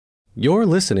You're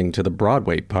listening to the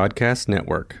Broadway Podcast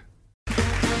Network.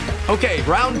 Okay,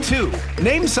 round two.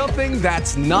 Name something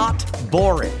that's not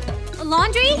boring. A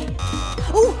laundry?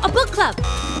 Ooh, a book club.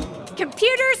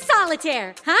 Computer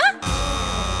solitaire, huh?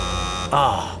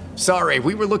 Ah, sorry,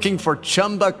 we were looking for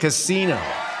Chumba Casino.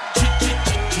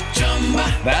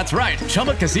 That's right,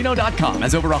 ChumbaCasino.com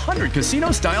has over 100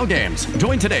 casino-style games.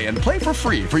 Join today and play for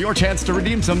free for your chance to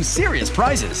redeem some serious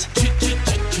prizes.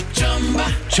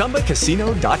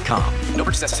 ChumbaCasino.com. No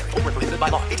purchase necessary. Void where prohibited by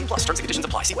law. 18 plus. Terms and conditions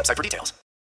apply. See website for details.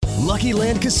 Lucky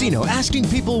Land Casino, asking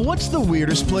people, what's the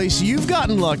weirdest place you've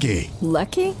gotten lucky?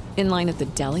 Lucky? In line at the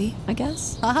deli, I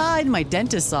guess? Aha, in my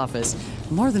dentist's office.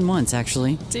 More than once,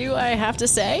 actually. Do I have to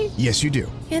say? Yes, you do.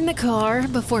 In the car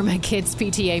before my kids'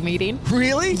 PTA meeting.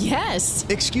 Really? Yes.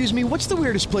 Excuse me, what's the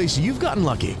weirdest place you've gotten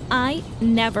lucky? I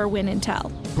never win and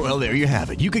tell. Well, there you have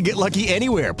it. You can get lucky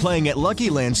anywhere, playing at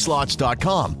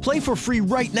LuckyLandSlots.com. Play for free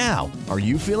right now. Are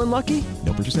you feeling lucky?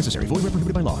 No purchase necessary. Void where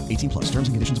prohibited by law. 18 plus. Terms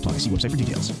and conditions apply. See website for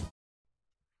details.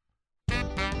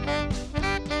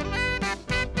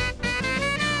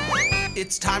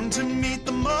 It's time to meet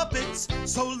the Muppets,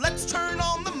 so let's turn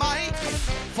on the mic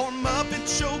for Muppet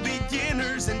Show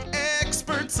beginners and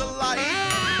experts alike.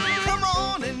 Come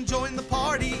on and join the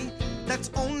party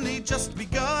that's only just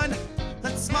begun.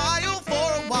 Let's smile for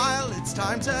a while, it's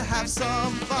time to have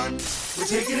some fun. We're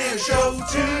taking in a show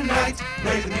tonight,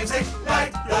 play the music,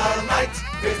 light the lights,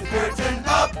 raise the curtain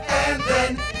up, and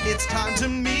then it's time to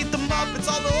meet the Muppets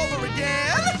all over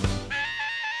again.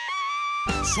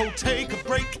 So take a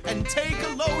break and take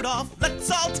a load off.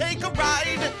 Let's all take a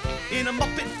ride in a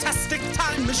Muppet-tastic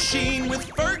time machine with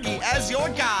Fergie as your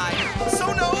guide. So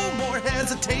no more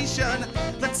hesitation.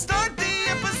 Let's start the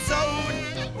episode.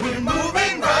 We're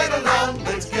moving right along.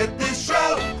 Let's get this show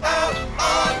out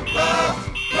on the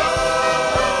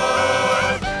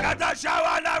road. Get the show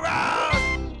on the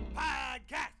road.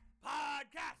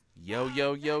 Podcast. Yo.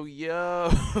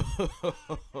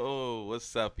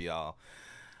 What's up, y'all?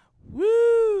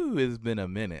 Woo! It's been a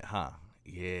minute, huh?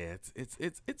 Yeah,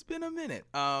 it's been a minute.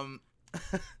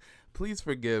 Please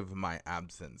forgive my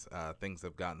absence. Things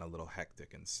have gotten a little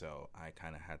hectic, and so I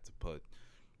kind of had to put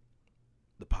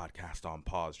the podcast on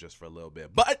pause just for a little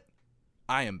bit. But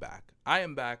I am back.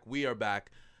 We are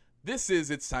back. This is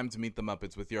It's Time to Meet the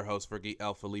Muppets with your host, Fergie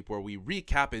L. Philippe, where we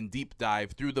recap and deep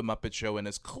dive through the Muppet Show in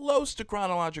as close to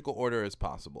chronological order as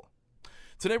possible.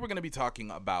 Today we're going to be talking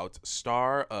about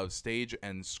star of stage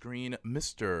and screen,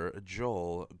 Mr.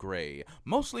 Joel Grey,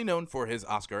 mostly known for his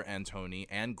Oscar and Tony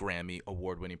and Grammy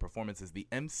award-winning performance as the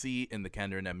MC in the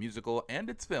Kander and Em musical and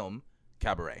its film,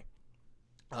 Cabaret.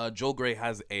 Joel Grey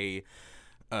has a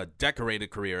decorated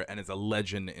career and is a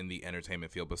legend in the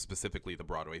entertainment field, but specifically the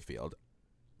Broadway field.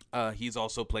 He's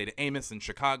also played Amos in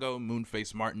Chicago,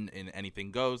 Moonface Martin in Anything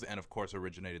Goes, and of course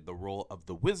originated the role of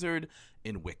the Wizard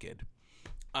in Wicked.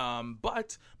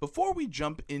 But before we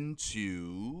jump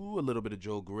into a little bit of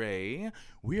Joel Grey,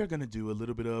 we are going to do a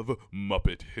little bit of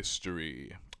Muppet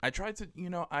history. I tried to,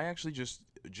 I actually just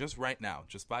right now,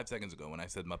 just 5 seconds ago when I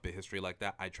said Muppet history like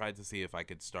that, I tried to see if I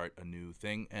could start a new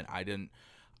thing, and I did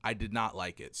not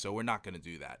like it, so we're not going to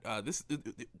do that. This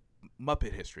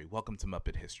Muppet history. Welcome to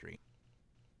Muppet history.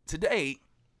 Today,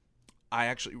 I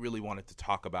actually really wanted to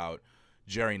talk about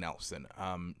Jerry Nelson.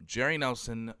 Jerry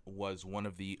Nelson was one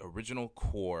of the original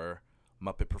core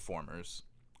Muppet performers.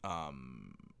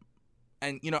 And,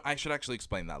 I should actually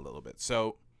explain that a little bit.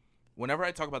 So, whenever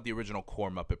I talk about the original core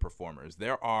Muppet performers,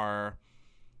 there are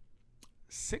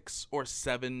 6 or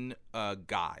 7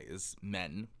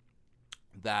 men,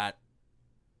 that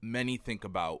many think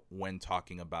about when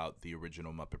talking about the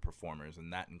original Muppet performers.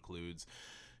 And that includes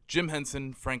Jim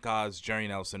Henson, Frank Oz, Jerry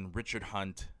Nelson, Richard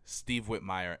Hunt, Steve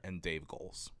Whitmire, and Dave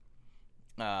Goelz.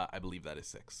 I believe that is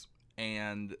 6.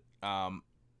 And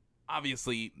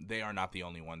obviously, they are not the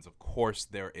only ones. Of course,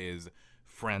 there is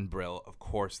Fran Brill. Of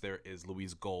course, there is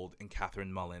Louise Gold and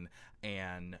Catherine Mullen.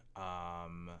 And,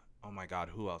 oh my God,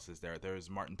 who else is there? There's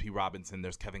Martin P. Robinson.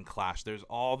 There's Kevin Clash. There's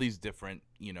all these different,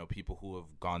 people who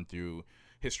have gone through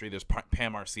history. There's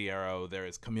Pam Arciero. There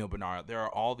is Camille Bernard. There are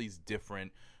all these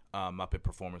different Muppet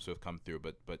performers who have come through,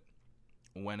 but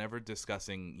whenever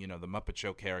discussing, the Muppet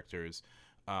Show characters,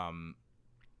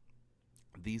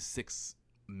 these 6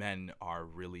 men are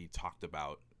really talked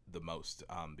about the most,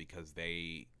 because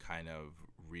they kind of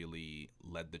really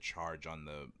led the charge on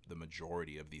the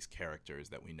majority of these characters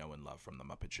that we know and love from the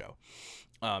Muppet Show.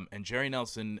 And Jerry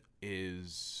Nelson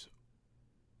is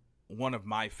one of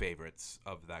my favorites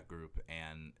of that group,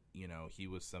 and he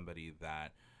was somebody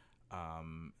that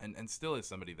and still is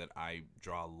somebody that I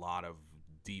draw a lot of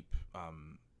deep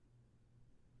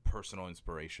personal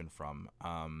inspiration from.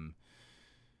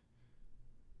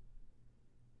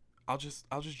 I'll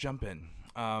just jump in.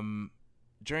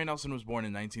 Jerry Nelson was born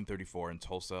in 1934 in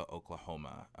Tulsa,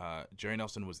 Oklahoma. Jerry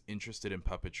Nelson was interested in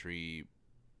puppetry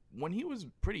when he was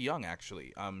pretty young,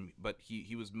 actually. But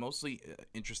he was mostly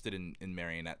interested in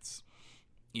marionettes.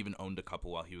 Even owned a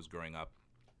couple while he was growing up.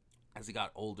 As he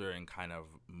got older and kind of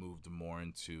moved more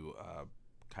into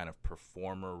kind of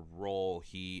performer role,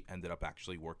 he ended up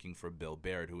actually working for Bill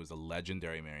Baird, who was a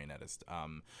legendary marionettist.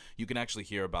 You can actually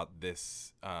hear about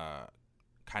this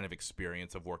kind of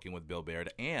experience of working with Bill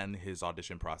Baird and his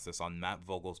audition process on Matt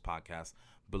Vogel's podcast,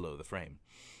 Below the Frame.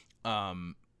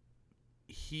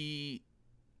 He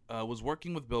was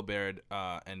working with Bill Baird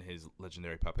and his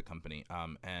legendary puppet company.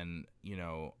 And, you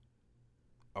know,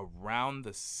 around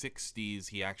the 60s,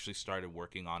 he actually started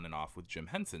working on and off with Jim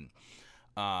Henson.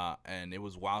 And it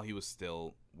was while he was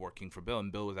still working for Bill.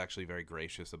 And Bill was actually very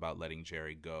gracious about letting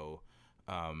Jerry go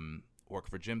work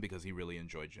for Jim because he really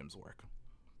enjoyed Jim's work.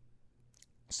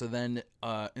 So then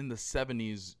in the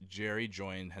 70s, Jerry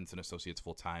joined Henson Associates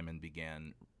full-time and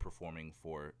began performing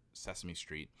for Sesame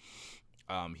Street.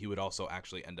 He would also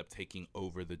actually end up taking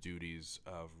over the duties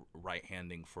of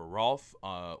right-handing for Rolf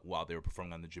while they were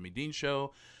performing on the Jimmy Dean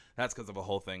Show. That's because of a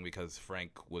whole thing because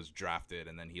Frank was drafted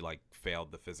and then he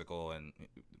failed the physical and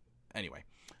anyway.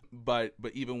 But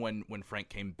even when Frank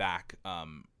came back,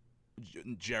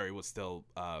 Jerry was still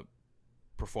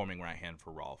performing right-hand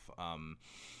for Rolf.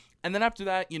 And then after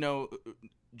that, you know,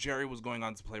 Jerry was going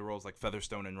on to play roles like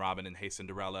Featherstone and Robin in Hey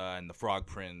Cinderella and The Frog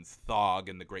Prince, Thog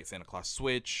in The Great Santa Claus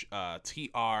Switch,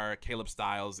 T.R., Caleb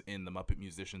Stiles in The Muppet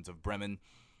Musicians of Bremen.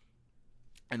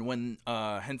 And when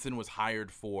Henson was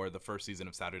hired for the first season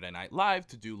of Saturday Night Live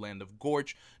to do Land of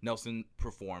Gorge, Nelson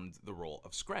performed the role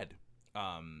of Scred.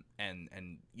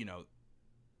 And you know,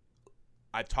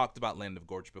 I've talked about Land of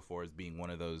Gorge before as being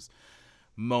one of those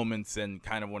moments and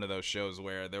kind of one of those shows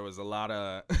where there was a lot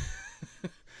of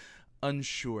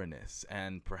unsureness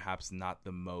and perhaps not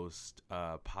the most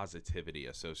positivity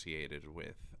associated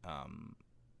with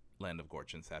Land of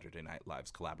Gorge and Saturday Night Live's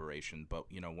collaboration. But,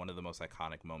 you know, one of the most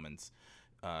iconic moments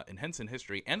in Henson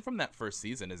history and from that first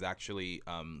season is actually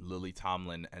Lily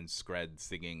Tomlin and Scred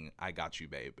singing I Got You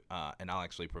Babe. And I'll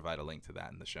actually provide a link to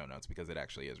that in the show notes because it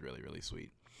actually is really, really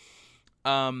sweet.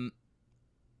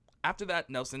 After that,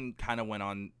 Nelson kind of went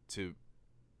on to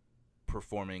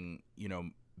performing, you know,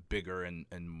 bigger and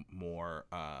more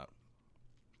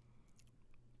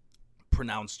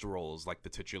pronounced roles, like the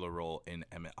titular role in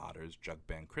Emmett Otter's Jug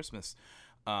Band Christmas.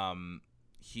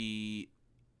 He,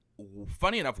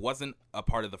 funny enough, wasn't a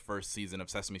part of the first season of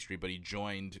Sesame Street, but he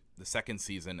joined the second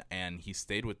season, and he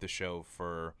stayed with the show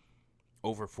for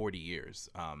over 40 years.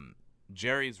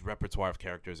 Jerry's repertoire of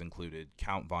characters included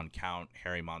Count Von Count,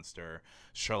 Harry Monster,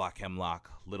 Sherlock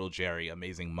Hemlock, Little Jerry,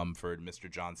 Amazing Mumford,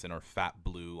 Mr. Johnson, or Fat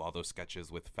Blue, all those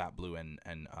sketches with Fat Blue and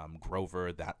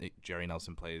Grover that Jerry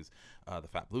Nelson plays the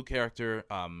Fat Blue character.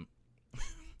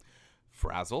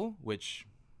 Frazzle, which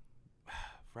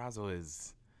Frazzle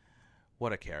is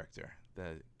what a character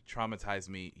that traumatized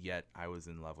me, yet I was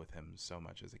in love with him so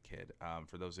much as a kid.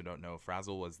 For those who don't know,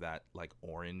 Frazzle was that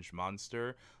orange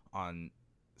monster on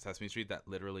Sesame Street that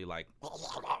literally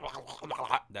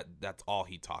that's all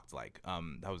he talked like.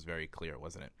 That was very clear,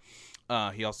 wasn't it?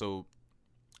 He also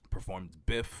performed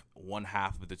Biff, one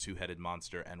half of the two-headed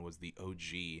monster, and was the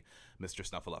OG Mr.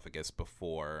 Snuffleupagus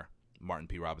before Martin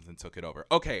P. Robinson took it over.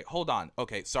 Okay, hold on.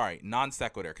 Okay, sorry, non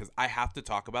sequitur, because I have to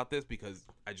talk about this because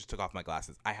I just took off my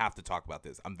glasses. I have to talk about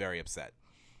this. I'm very upset.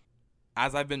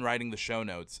 As I've been writing the show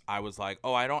notes, I was like,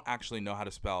 oh, I don't actually know how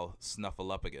to spell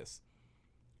Snuffleupagus.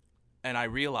 And I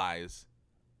realize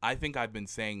I think I've been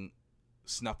saying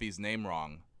Snuffy's name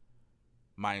wrong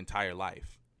my entire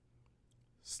life.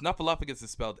 Snuffleupagus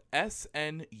is spelled Snuffleupagus.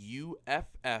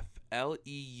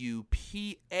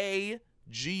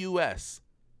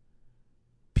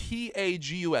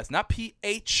 Pagus. Not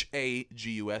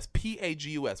Phagus.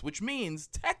 Pagus, which means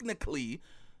technically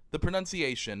the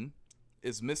pronunciation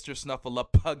is Mr.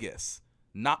 Snuffleupagus,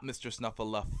 not Mr.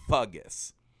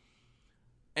 Snuffleupagus.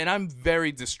 And I'm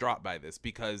very distraught by this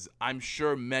because I'm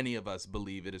sure many of us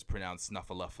believe it is pronounced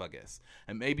Snuffleupagus.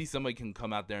 And maybe somebody can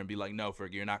come out there and be like, no,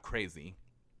 Fergie, you're not crazy.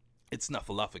 It's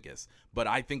Snuffleupagus. But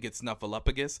I think it's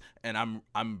Snuffleupagus, and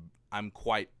I'm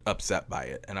quite upset by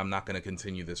it. And I'm not going to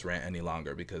continue this rant any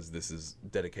longer because this is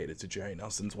dedicated to Jerry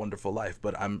Nelson's wonderful life.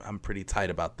 But I'm pretty tight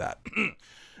about that.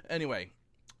 Anyway,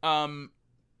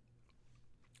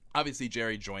 obviously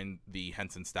Jerry joined the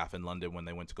Henson staff in London when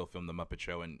they went to go film The Muppet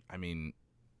Show. And, I mean,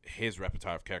 his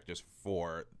repertoire of characters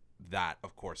for that,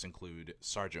 of course, include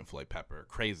Sergeant Floyd Pepper,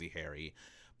 Crazy Harry,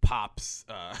 Pops,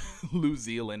 Lou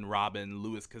Zealand, Robin,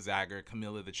 Louis Kazagger,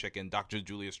 Camilla the Chicken, Dr.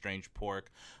 Julius Strange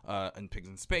Pork, and Pigs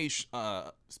in Space.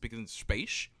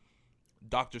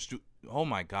 Dr.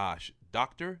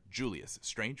 Julius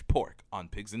Strange Pork on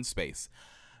Pigs in Space,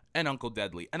 and Uncle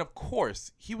Deadly. And of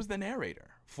course, he was the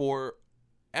narrator for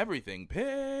everything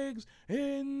Pigs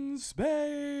in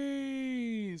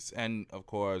Space. And of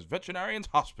course, Veterinarian's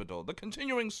Hospital, the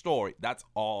continuing story. That's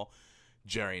all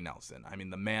Jerry Nelson. I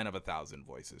mean, the man of 1,000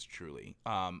 voices, truly.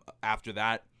 After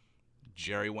that,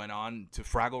 Jerry went on to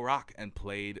Fraggle Rock and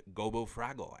played Gobo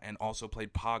Fraggle and also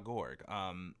played Pa Gorg.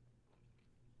 And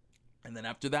then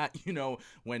after that, you know,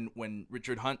 when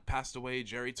Richard Hunt passed away,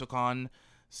 Jerry took on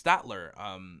Statler.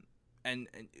 And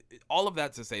all of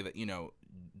that to say that, you know,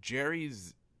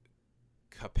 Jerry's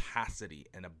capacity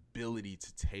and ability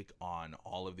to take on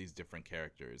all of these different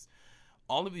characters,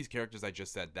 all of these characters I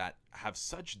just said that have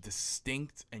such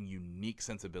distinct and unique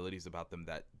sensibilities about them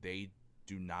that they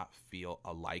do not feel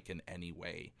alike in any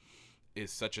way,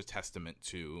 is such a testament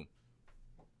to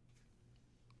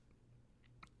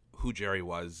who Jerry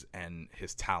was and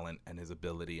his talent and his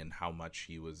ability and how much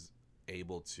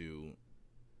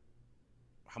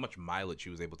mileage he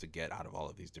was able to get out of all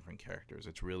of these different characters.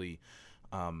 It's really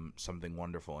something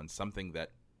wonderful and something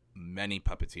that many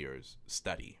puppeteers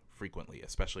study frequently,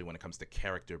 especially when it comes to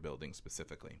character building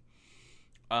specifically.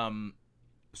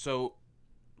 So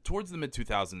towards the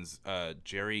mid-2000s,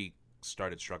 Jerry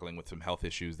started struggling with some health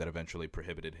issues that eventually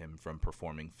prohibited him from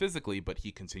performing physically, but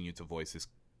he continued to voice his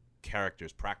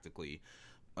characters practically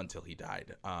until he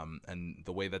died. And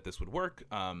the way that this would work,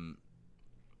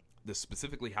 this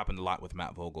specifically happened a lot with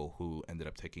Matt Vogel, who ended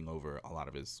up taking over a lot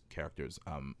of his characters.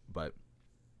 But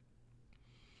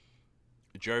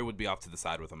Jerry would be off to the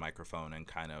side with a microphone and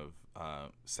kind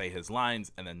of say his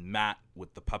lines, and then Matt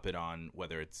with the puppet on,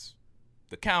 whether it's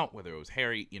the Count, whether it was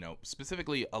Harry, you know,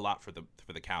 specifically a lot for the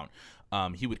Count,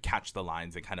 he would catch the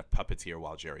lines and kind of puppeteer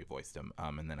while Jerry voiced him.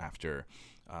 And then after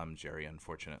Jerry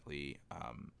unfortunately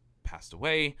passed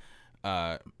away,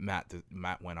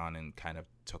 Matt went on and kind of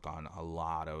took on a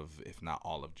lot of, if not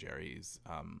all of, Jerry's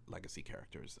legacy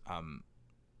characters.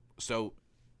 So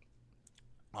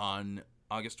on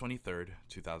August 23rd,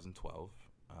 2012,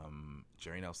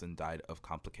 Jerry Nelson died of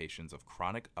complications of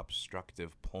chronic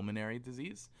obstructive pulmonary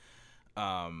disease.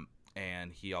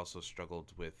 And he also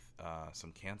struggled with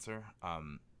some cancer.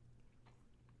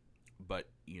 But,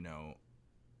 you know,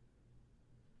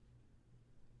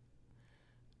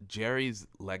 Jerry's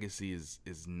legacy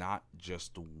is not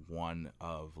just one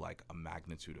of like a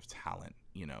magnitude of talent,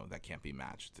 you know, that can't be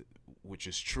matched, which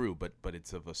is true, but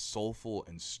it's of a soulful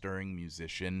and stirring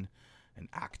musician, an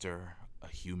actor, a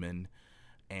human,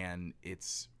 and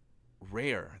it's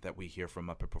rare that we hear from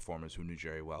Muppet performers who knew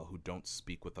Jerry well, who don't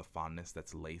speak with a fondness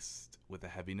that's laced with a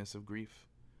heaviness of grief.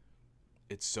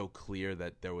 It's so clear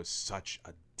that there was such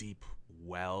a deep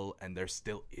well, and there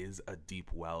still is a deep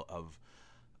well of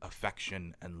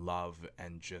affection and love,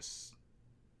 and just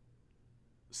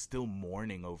still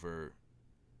mourning over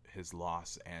his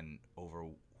loss and over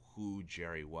who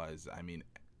Jerry was. I mean,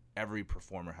 every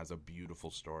performer has a beautiful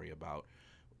story about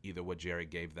either what Jerry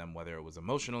gave them, whether it was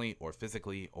emotionally or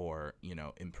physically or, you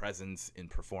know, in presence, in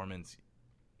performance.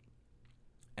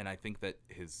 And I think that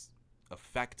his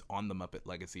effect on the Muppet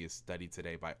legacy is studied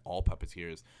today by all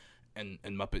puppeteers and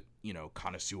Muppet, you know,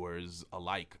 connoisseurs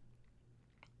alike.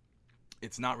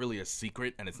 It's not really a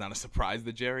secret, and it's not a surprise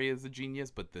that Jerry is a genius,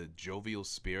 but the jovial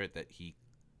spirit that he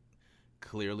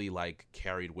clearly like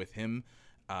carried with him,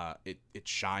 it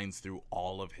shines through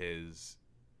all of his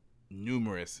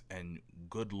numerous, and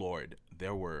good Lord,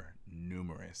 there were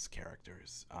numerous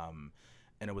characters.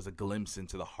 And it was a glimpse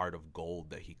into the heart of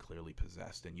gold that he clearly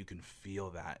possessed, and you can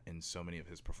feel that in so many of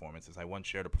his performances. I once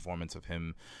shared a performance of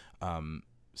him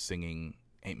singing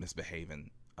Ain't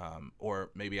Misbehavin'.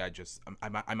 Or maybe I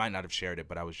might not have shared it,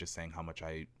 but I was just saying how much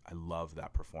I love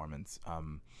that performance.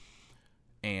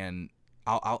 And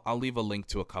I'll leave a link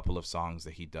to a couple of songs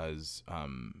that he does,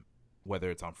 whether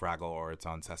it's on Fraggle or it's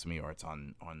on Sesame or it's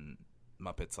on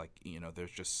Muppets. Like, you know,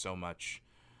 there's just so much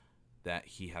that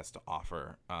he has to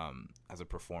offer as a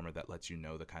performer that lets you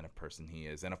know the kind of person he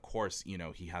is. And of course, you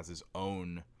know, he has his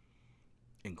own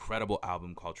incredible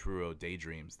album called True Road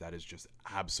Daydreams that is just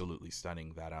absolutely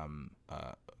stunning, that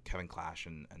Kevin Clash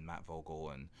and Matt Vogel,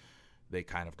 and they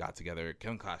kind of got together.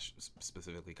 Kevin Clash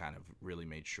specifically kind of really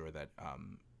made sure that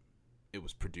it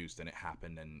was produced and it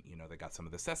happened, and, you know, they got some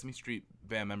of the Sesame Street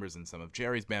band members and some of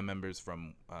Jerry's band members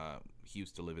from he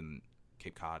used to live in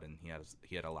Cape Cod, and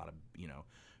he had a lot of, you know,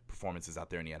 performances out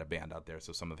there, and he had a band out there,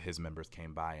 so some of his members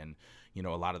came by, and, you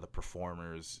know, a lot of the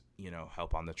performers, you know,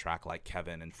 help on the track, like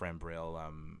Kevin and Fran Brill,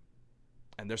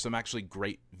 And there's some actually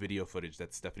great video footage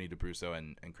that Stephanie DeBrusso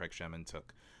and Craig Shemin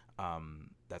took.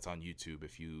 That's on YouTube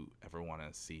if you ever want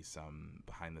to see some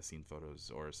behind-the-scenes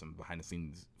photos or some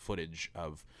behind-the-scenes footage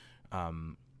of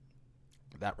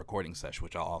that recording session,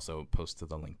 which I'll also post to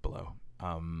the link below.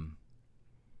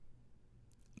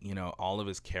 You know, all of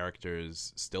his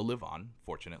characters still live on,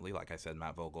 fortunately. Like I said,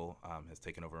 Matt Vogel has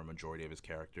taken over a majority of his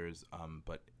characters,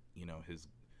 but, you know, his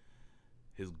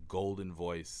golden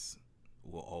voice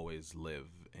will always live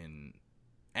in,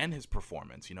 and his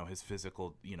performance, you know, his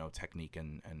physical, you know, technique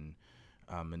and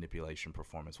manipulation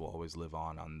performance will always live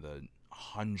on the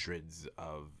hundreds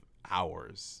of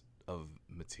hours of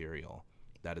material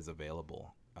that is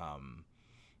available.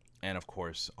 And of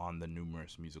course, on the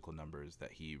numerous musical numbers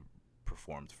that he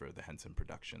performed for the Henson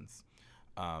Productions.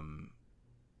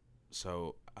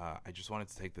 So I just wanted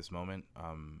to take this moment.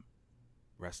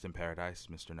 Rest in paradise,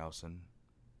 Mr. Nelson.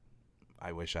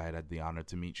 I wish I had the honor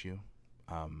to meet you.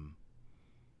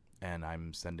 And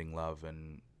I'm sending love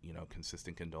and, you know,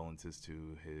 consistent condolences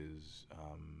to his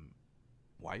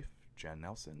wife, Jan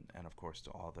Nelson, and of course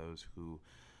to all those who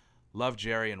love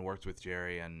Jerry and worked with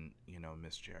Jerry and, you know,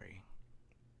 miss Jerry.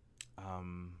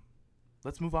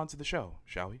 Let's move on to the show,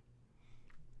 shall we?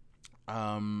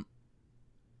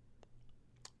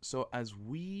 So as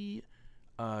we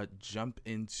jump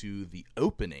into the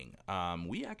opening,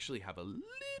 we actually have a little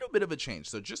bit of a change.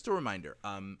 So just a reminder,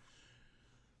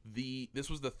 this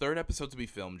was the third episode to be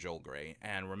filmed, Joel Grey,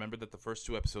 and remember that the first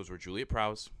two episodes were Juliet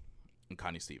Prowse and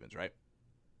Connie Stevens, right?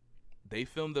 They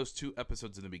filmed those two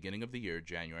episodes in the beginning of the year,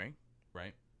 January,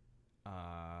 right?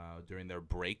 During their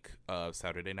break of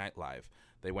Saturday Night Live.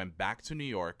 They went back to New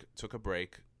York, took a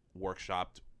break,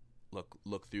 workshopped,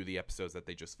 looked through the episodes that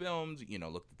they just filmed, you know,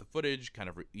 looked at the footage, kind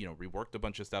of, reworked a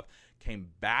bunch of stuff, came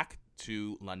back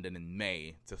to London in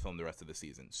May to film the rest of the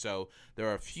season. So there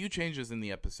are a few changes in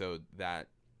the episode that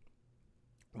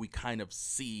we kind of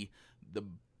see, the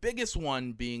biggest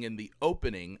one being in the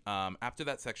opening, after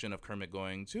that section of Kermit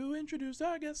going, to introduce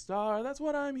our guest star, that's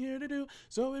what I'm here to do,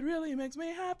 so it really makes me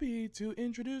happy to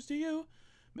introduce to you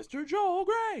Mr. Joel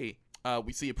Grey.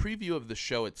 We see a preview of the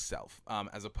show itself,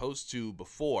 as opposed to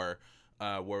before,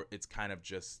 where it's kind of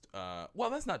just, well,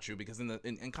 that's not true, because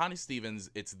in Connie Stevens,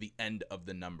 it's the end of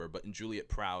the number, but in Juliet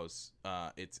Prowse,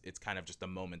 it's kind of just a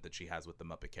moment that she has with the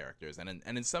Muppet characters, and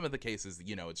in some of the cases,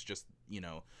 you know, it's just, you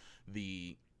know,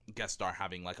 the guest star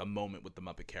having like a moment with the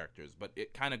Muppet characters, but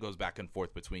it kind of goes back and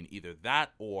forth between either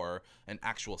that or an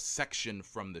actual section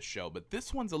from the show. But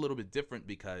this one's a little bit different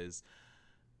because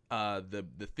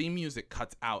the theme music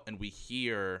cuts out and we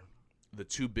hear the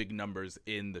two big numbers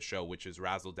in the show, which is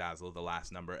Razzle Dazzle, the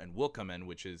last number, and Willkommen,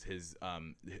 which is his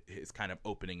kind of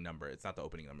opening number. It's not the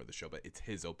opening number of the show, but it's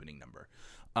his opening number.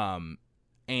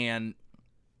 And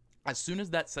as soon as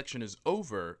that section is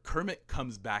over, Kermit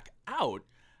comes back out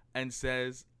and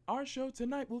says, our show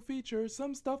tonight will feature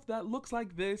some stuff that looks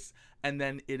like this. And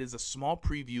then it is a small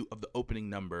preview of the opening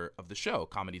number of the show,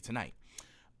 Comedy Tonight.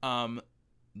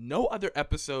 No other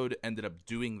episode ended up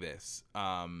doing this.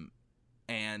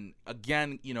 And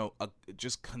again, you know,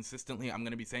 just consistently, I'm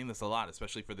going to be saying this a lot,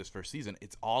 especially for this first season.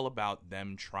 It's all about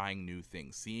them trying new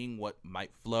things, seeing what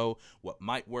might flow, what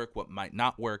might work, what might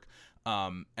not work.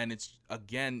 And it's,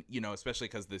 again, you know, especially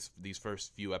because these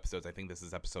first few episodes, I think this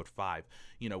is episode 5,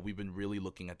 you know, we've been really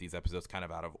looking at these episodes kind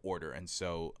of out of order. And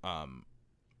so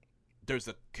there's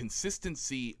a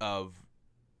consistency of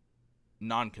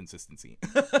non-consistency.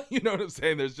 You know what I'm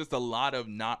saying? There's just a lot of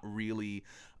not really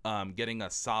getting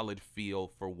a solid feel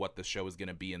for what the show is going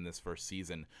to be in this first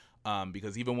season.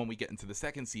 Because even when we get into the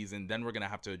second season, then we're going to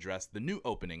have to address the new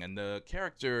opening and the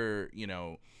character, you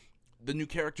know, the new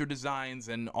character designs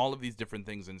and all of these different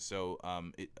things. And so,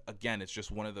 it's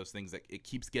just one of those things that it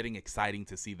keeps getting exciting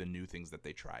to see the new things that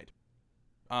they tried.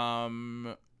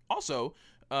 Also,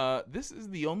 this is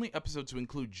the only episode to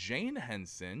include Jane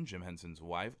Henson, Jim Henson's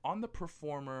wife, on the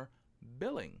performer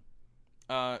billing.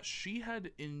 She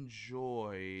had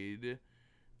enjoyed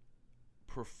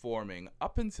performing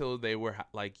up until they were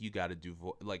like, you got to do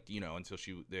until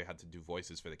they had to do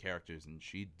voices for the characters, and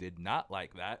she did not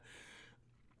like that.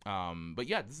 But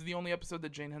yeah, this is the only episode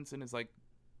that Jane Henson is like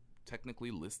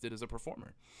technically listed as a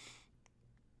performer.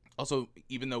 Also,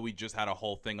 even though we just had a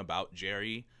whole thing about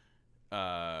Jerry,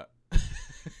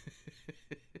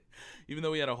 even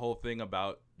though we had a whole thing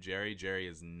about Jerry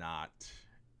is not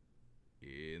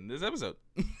in this episode.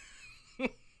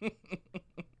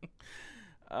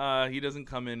 He doesn't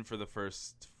come in for the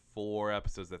first 4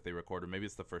 episodes that they recorded. Maybe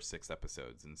it's the first 6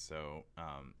 episodes. And so,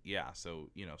 so,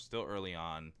 you know, still early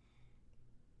on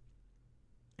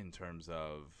in terms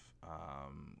of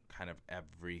kind of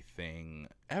everything.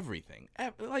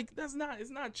 Like it's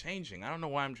not changing. I don't know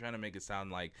why I'm trying to make it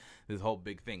sound like this whole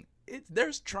big thing.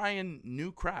 There's trying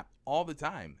new crap all the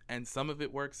time, and some of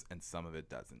it works and some of it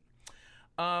doesn't.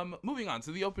 Moving on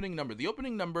to the opening number. The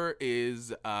opening number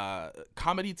is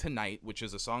Comedy Tonight, which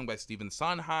is a song by Stephen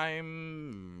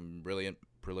Sondheim, brilliant,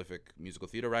 prolific musical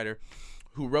theater writer,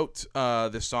 who wrote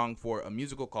this song for a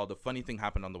musical called A Funny Thing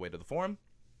Happened on the Way to the Forum.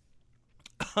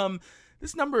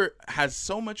 This number has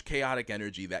so much chaotic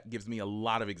energy that gives me a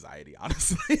lot of anxiety,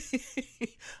 honestly.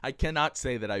 I cannot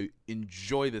say that I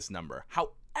enjoy this number.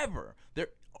 However, there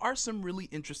are some really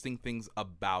interesting things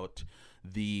about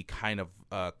the kind of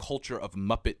culture of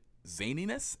Muppet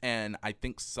zaniness, and I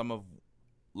think some of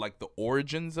like the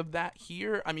origins of that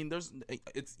here. I mean,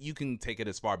 you can take it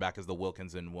as far back as the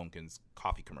Wilkins and Womkins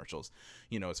coffee commercials,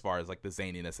 you know, as far as like the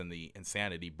zaniness and the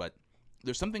insanity, but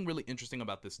there's something really interesting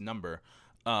about this number.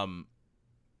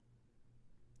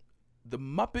 The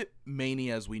Muppet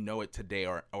Mania as we know it today,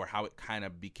 or how it kind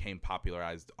of became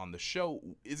popularized on the show,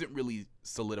 isn't really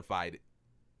solidified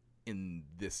in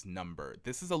this number.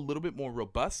 This is a little bit more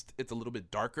robust. It's a little bit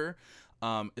darker.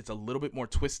 It's a little bit more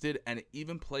twisted, and it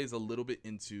even plays a little bit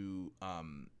into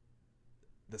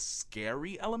the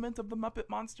scary element of the Muppet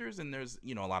monsters. And there's,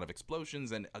 you know, a lot of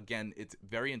explosions, and again, it's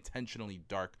very intentionally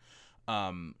dark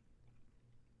for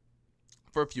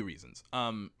a few reasons.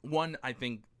 One, I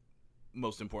think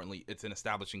most importantly, it's an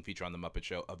establishing feature on the Muppet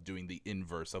Show of doing the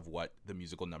inverse of what the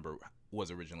musical number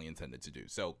was originally intended to do.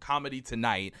 So Comedy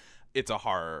Tonight, it's a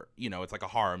horror, you know, it's like a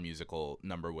horror musical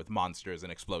number with monsters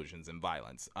and explosions and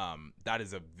violence. That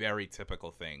is a very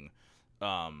typical thing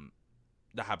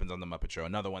that happens on the Muppet Show.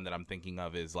 Another one that I'm thinking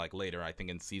of is like later, I think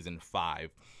in season 5,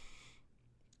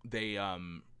 they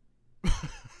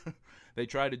they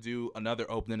try to do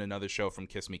another show from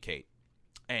Kiss Me Kate.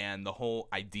 And the whole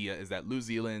idea is that New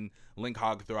Zealand, Link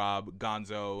Hogthrob,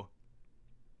 Gonzo,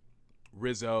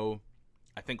 Rizzo,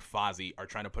 I think Fozzie are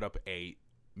trying to put up a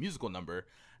musical number,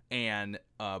 and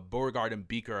Beauregard and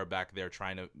Beaker are back there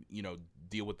trying to, you know,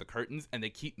 deal with the curtains, and they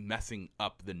keep messing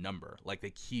up the number. Like, they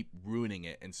keep ruining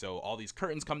it. And so all these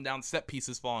curtains come down, set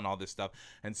pieces fall, and all this stuff.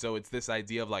 And so it's this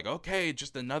idea of like, okay,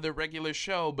 just another regular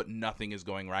show, but nothing is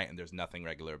going right, and there's nothing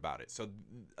regular about it. So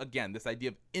again, this idea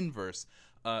of inverse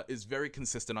is very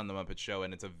consistent on the Muppet Show,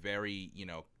 and it's a very, you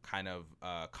know, kind of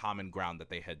common ground that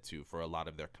they head to for a lot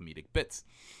of their comedic bits.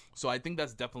 So I think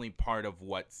that's definitely part of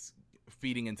what's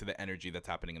feeding into the energy that's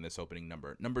happening in this opening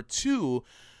number. Number 2,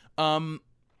 the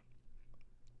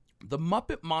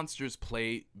Muppet monsters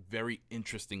play very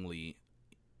interestingly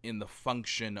in the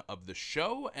function of the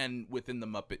show and within the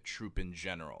Muppet troupe in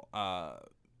general.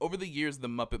 Over the years, the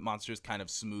Muppet monsters kind of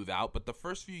smooth out, but the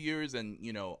first few years, and,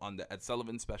 you know, on the Ed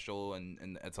Sullivan special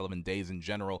and Ed Sullivan days in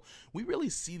general, we really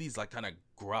see these like kind of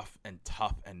gruff and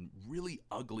tough and really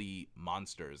ugly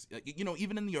monsters. You know,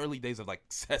 even in the early days of like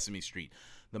Sesame Street,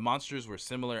 the monsters were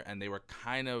similar, and they were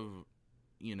kind of,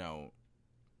 you know,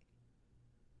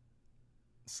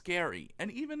 scary. And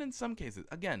even in some cases,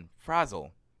 again,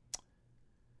 Frazzle,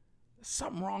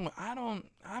 something wrong with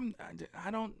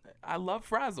I love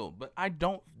Frazzle, but I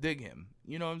don't dig him.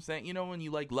 You know what I'm saying? You know when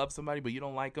you like love somebody but you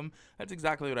don't like them? That's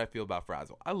exactly what I feel about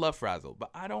Frazzle. I love Frazzle,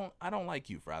 but I don't like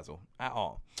you, Frazzle, at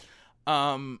all.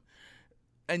 And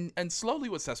slowly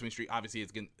with Sesame Street, obviously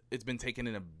it's been taken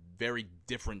in a very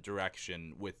different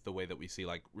direction with the way that we see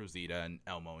like Rosita and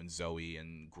Elmo and Zoe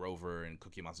and Grover and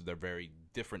Cookie Monster. They're very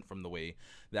different from the way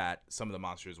that some of the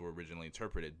monsters were originally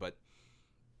interpreted. But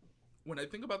when I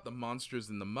think about the monsters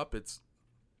in the Muppets,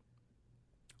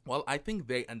 well, I think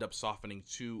they end up softening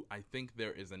too. I think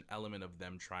there is an element of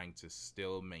them trying to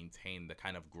still maintain the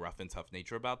kind of gruff and tough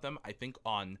nature about them. I think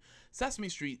on Sesame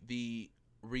Street, the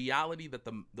reality that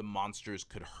the monsters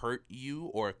could hurt you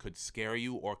or could scare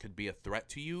you or could be a threat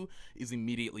to you is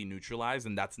immediately neutralized,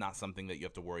 and that's not something that you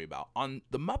have to worry about. On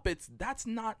the Muppets, that's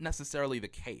not necessarily the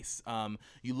case.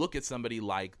 You look at somebody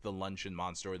like the Luncheon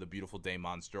Monster or the Beautiful Day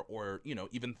Monster, or, you know,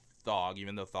 even Thog,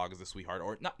 even though Thog is a sweetheart,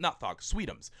 or not Thog,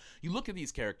 Sweetums. You look at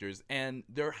these characters, and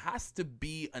there has to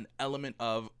be an element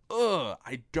of,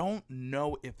 I don't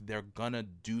know if they're gonna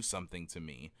do something to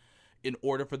me, in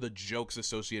order for the jokes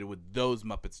associated with those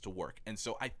Muppets to work. And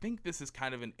so I think this is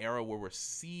kind of an era where we're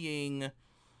seeing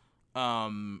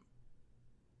kind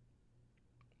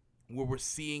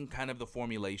of the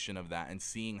formulation of that and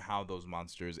seeing how those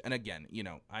monsters, and again, you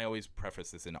know, I always preface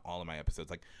this in all of my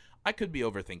episodes, like, I could be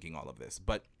overthinking all of this,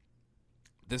 but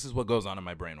this is what goes on in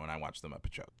my brain when I watch the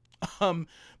Muppet Show.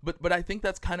 But I think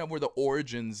that's kind of where the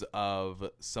origins of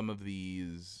some of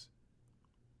these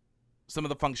some of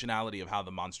the functionality of how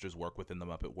the monsters work within the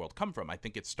Muppet world come from. I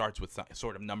think it starts with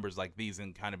sort of numbers like these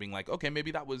and kind of being like, okay,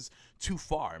 maybe that was too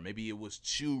far. Maybe it was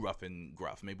too rough and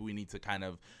gruff. Maybe we need to kind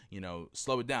of,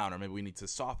 slow it down, or maybe we need to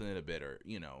soften it a bit, or,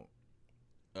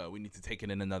 we need to take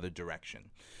it in another direction.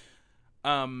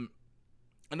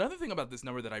 Another thing about this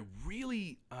number that I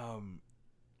really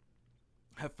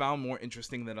have found more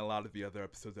interesting than a lot of the other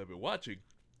episodes I've been watching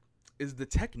is the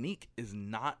technique is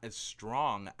not as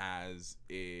strong as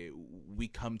we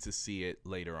come to see it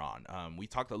later on. We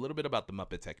talked a little bit about the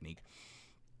Muppet technique.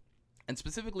 And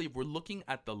specifically, if we're looking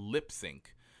at the lip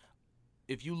sync,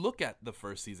 if you look at the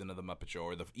first season of The Muppet Show,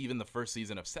 or even the first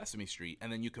season of Sesame Street,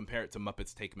 and then you compare it to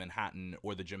Muppets Take Manhattan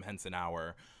or the Jim Henson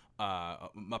Hour,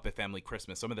 Muppet Family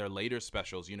Christmas, some of their later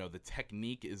specials, the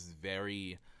technique is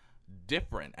very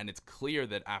different, and it's clear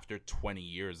that after 20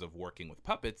 years of working with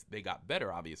puppets, they got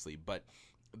better, obviously, but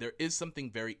there is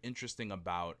something very interesting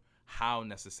about how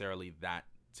necessarily that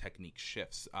technique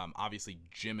shifts. Obviously,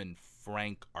 Jim and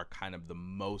Frank are kind of the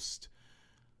most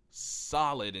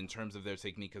solid in terms of their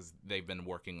technique because they've been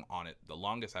working on it the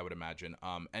longest, I would imagine.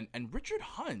 And Richard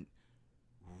Hunt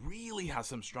really has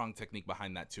some strong technique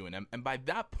behind that too. And by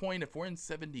that point, if we're in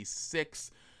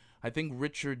 76, I think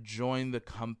Richard joined the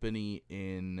company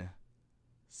in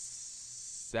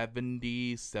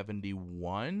 70,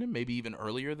 71, maybe even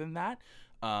earlier than that.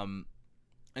 And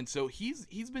so he's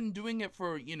been doing it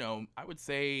for, I would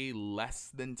say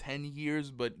less than 10 years,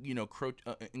 but,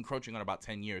 encroaching on about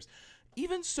 10 years.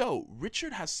 Even so,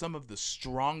 Richard has some of the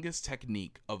strongest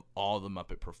technique of all the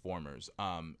Muppet performers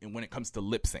when it comes to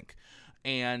lip sync.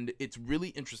 And it's really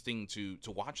interesting to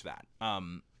watch that.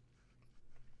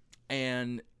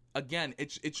 And again,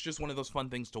 it's just one of those fun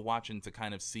things to watch and to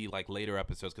kind of see like later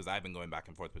episodes, because I've been going back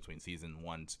and forth between season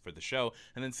 1 for the show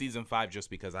and then season 5 just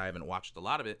because I haven't watched a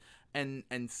lot of it, and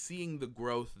seeing the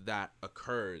growth that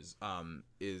occurs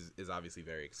is obviously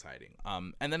very exciting.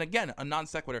 And then again, a non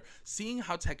sequitur, seeing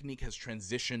how technique has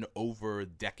transitioned over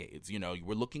decades.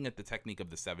 We're looking at the technique of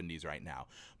the 70s right now,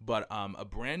 but a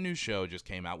brand new show just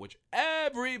came out, which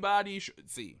everybody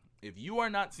should see. If you are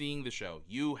not seeing the show,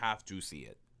 you have to see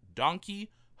it.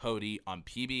 Donkey Hody on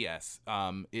PBS.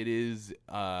 It is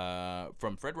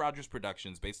from Fred Rogers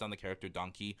Productions, based on the character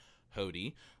Donkey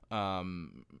Hody.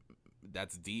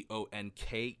 That's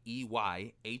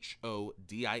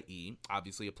DonkeyHodie.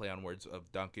 Obviously a play on words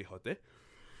of Don Quixote.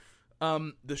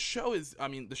 The show is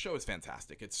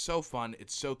fantastic. It's so fun.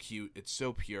 It's so cute. It's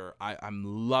so pure. I'm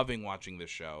loving watching this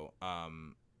show.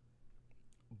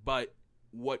 But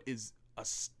what is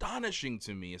astonishing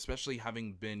to me, especially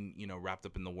having been, wrapped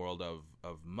up in the world of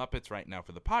Muppets right now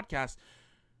for the podcast,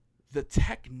 the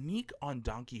technique on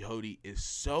Don Quixote is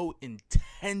so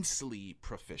intensely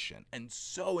proficient and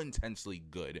so intensely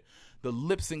good. The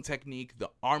lip sync technique, the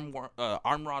arm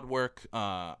rod work,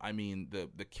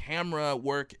 the camera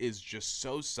work is just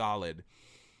so solid.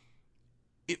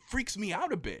 It freaks me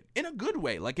out a bit in a good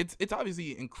way. Like it's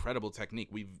obviously incredible technique.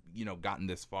 We've, gotten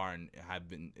this far and have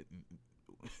been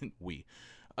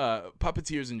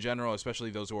puppeteers in general, especially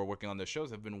those who are working on the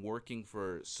shows, have been working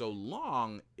for so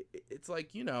long. It's like,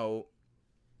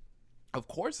 of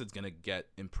course it's gonna get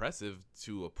impressive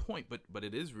to a point, but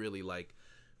it is really like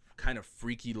kind of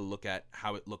freaky to look at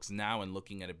how it looks now and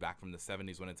looking at it back from the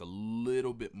 70s when it's a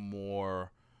little bit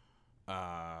more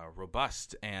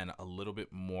robust and a little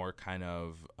bit more kind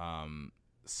of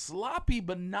sloppy,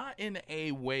 but not in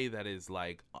a way that is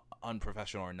like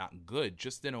unprofessional or not good,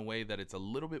 just in a way that it's a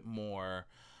little bit more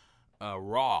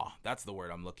raw. That's the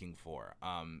word I'm looking for.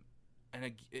 And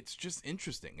it's just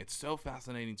interesting. It's so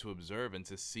fascinating to observe and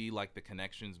to see like the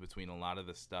connections between a lot of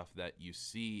the stuff that you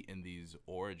see in these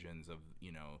origins of,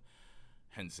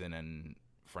 Henson and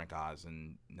Frank Oz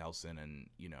and Nelson and,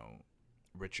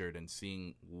 Richard, and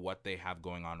seeing what they have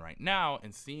going on right now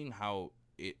and seeing how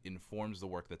it informs the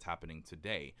work that's happening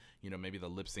today. Maybe the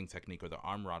lip sync technique or the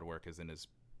arm rod work isn't as,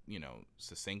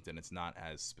 succinct and it's not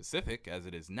as specific as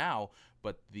it is now,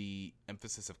 but the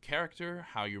emphasis of character,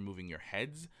 how you're moving your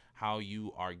heads, how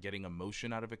you are getting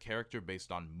emotion out of a character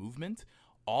based on movement,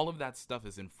 all of that stuff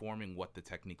is informing what the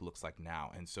technique looks like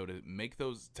now. And so to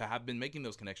have been making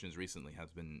those connections recently has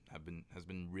been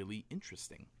really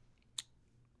interesting.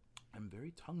 I'm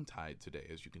very tongue-tied today,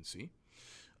 as you can see.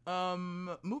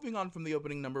 Moving on from the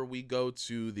opening number, we go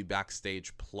to the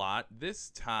backstage plot. This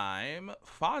time,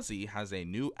 Fozzie has a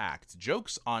new act,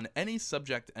 jokes on any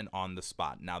subject and on the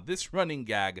spot. Now, this running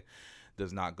gag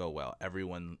does not go well.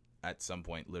 Everyone at some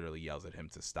point literally yells at him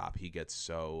to stop. He gets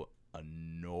so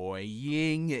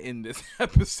annoying in this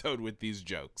episode with these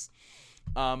jokes.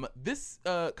 This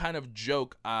kind of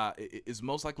joke is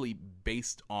most likely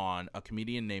based on a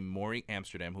comedian named Maury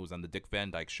Amsterdam, who was on the Dick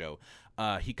Van Dyke Show.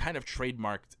 He kind of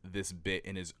trademarked this bit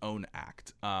in his own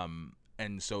act,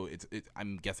 and so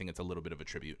I'm guessing it's a little bit of a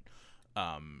tribute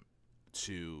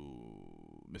to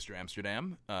Mr.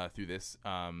 Amsterdam through this.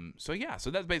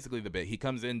 So that's basically the bit. He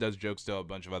comes in, does jokes to a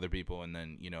bunch of other people, and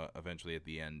then eventually at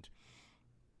the end,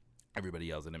 everybody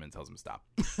yells at him and tells him to stop.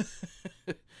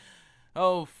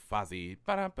 Oh, Fozzie.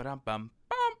 Ba-dum-ba-dum-bum-bum.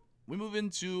 We move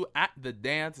into At the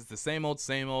Dance. It's the same old.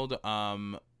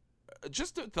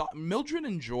 Just a thought. Mildred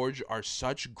and George are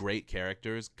such great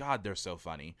characters. God, they're so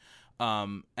funny.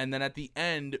 And then at the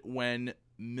end, when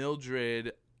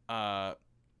Mildred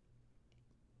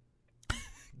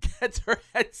gets her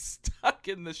head stuck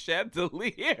in the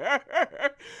chandelier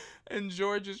and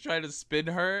George is trying to spin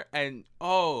her, and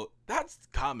that's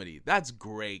comedy. That's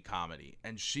great comedy.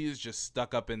 And she is just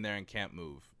stuck up in there and can't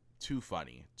move. Too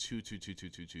funny. Too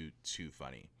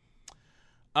funny.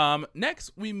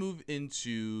 Next we move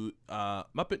into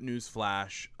Muppet News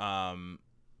Flash,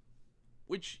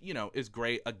 which is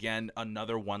great. Again,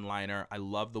 another one-liner. I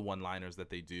love the one-liners that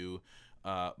they do.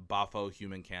 Boffo,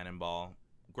 Human Cannonball,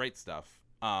 great stuff.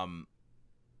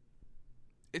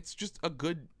 It's just a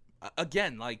good,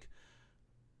 again, like,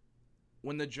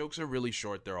 when the jokes are really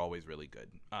short, they're always really good.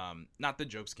 Not that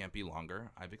jokes can't be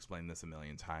longer. I've explained this a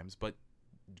million times, but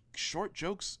short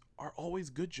jokes are always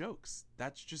good jokes.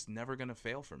 That's just never going to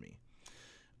fail for me.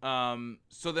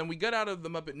 So then we get out of the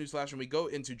Muppet News Flash and we go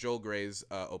into Joel Grey's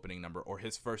opening number, or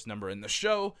his first number in the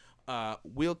show,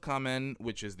 Willkommen,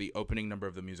 which is the opening number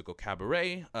of the musical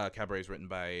Cabaret. Cabaret is written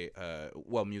by,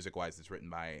 music-wise, it's written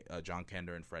by John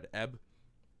Kander and Fred Ebb.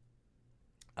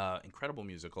 Incredible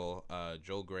musical.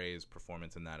 Joel Grey's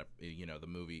performance in that, the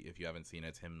movie, if you haven't seen it,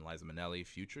 it's him and Liza Minnelli,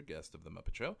 future guest of The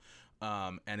Muppet Show.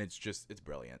 And it's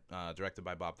brilliant. Directed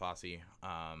by Bob Fosse.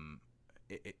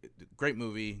 Great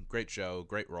movie, great show,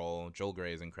 great role. Joel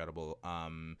Grey is incredible.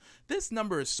 This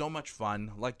number is so much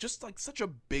fun, just such a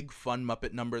big fun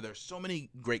Muppet number. There's so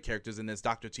many great characters in this.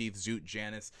 Dr. Teeth, Zoot,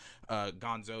 Janice,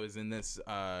 Gonzo is in this.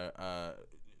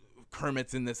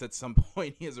 Kermit's in this at some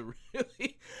point. He has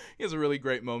a really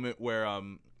great moment where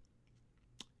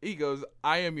he goes,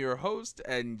 "I am your host,"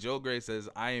 and Joel Grey says,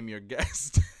 "I am your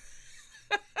guest."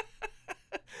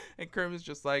 And Kermit's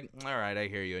just like, "All right, I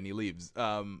hear you," and he leaves.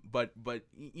 But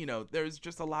there's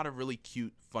just a lot of really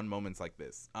cute, fun moments like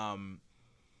this.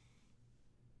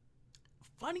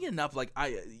 Funny enough,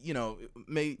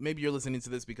 maybe you're listening to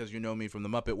this because you know me from the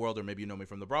Muppet world, or maybe you know me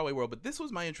from the Broadway world, but this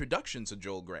was my introduction to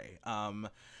Joel Grey.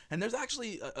 And there's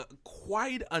actually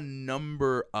quite a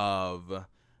number of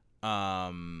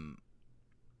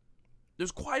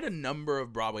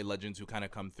Broadway legends who kind of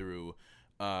come through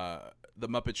the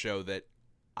Muppet Show that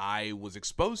I was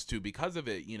exposed to because of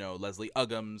it. Leslie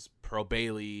Uggams, Pearl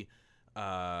Bailey,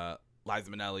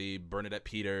 Liza Minnelli, Bernadette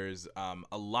Peters,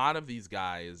 a lot of these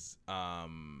guys,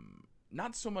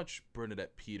 not so much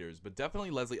Bernadette Peters, but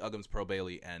definitely Leslie Uggams, Pearl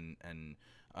Bailey, and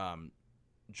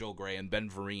Joel Grey and Ben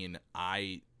Vereen.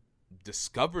 I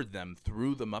discovered them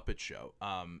through the Muppet Show,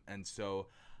 and so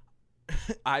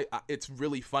it's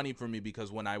really funny for me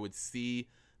because when I would see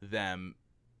them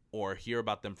or hear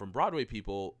about them from Broadway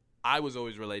people, I was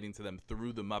always relating to them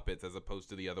through the Muppets as opposed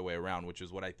to the other way around, which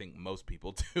is what I think most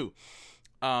people do.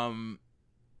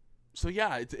 So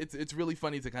yeah, it's really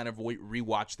funny to kind of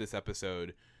rewatch this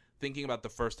episode, thinking about the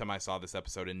first time I saw this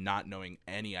episode and not knowing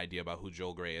any idea about who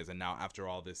Joel Grey is, and now after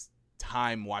all this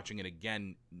time watching it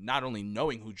again, not only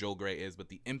knowing who Joel Grey is, but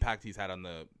the impact he's had on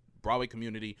the Broadway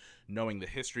community, knowing the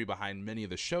history behind many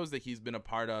of the shows that he's been a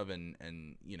part of, and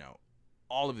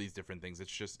all of these different things.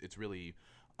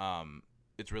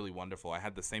 It's really wonderful. I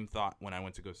had the same thought when I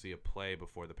went to go see a play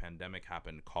before the pandemic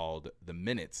happened called The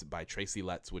Minutes by Tracy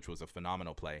Letts, which was a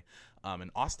phenomenal play.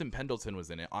 And Austin Pendleton was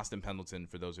in it. Austin Pendleton,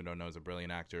 for those who don't know, is a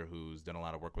brilliant actor who's done a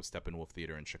lot of work with Steppenwolf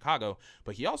Theater in Chicago,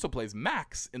 but he also plays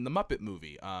Max in the Muppet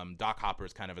movie, Doc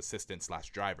Hopper's kind of assistant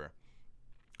 / driver.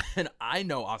 And I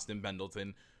know Austin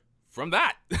Pendleton from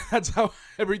that. That's how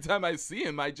every time I see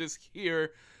him, I just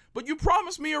hear, "But you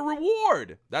promised me a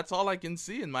reward." That's all I can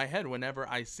see in my head whenever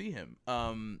I see him.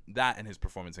 That and his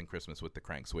performance in Christmas with the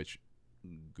Cranks, which,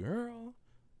 girl,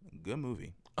 good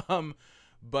movie.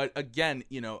 But again,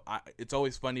 it's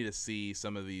always funny to see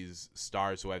some of these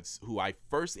stars who I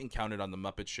first encountered on the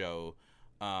Muppet Show,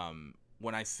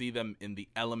 when I see them in the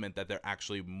element that they're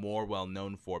actually more well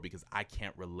known for, because I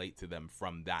can't relate to them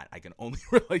from that. I can only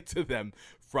relate to them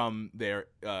from their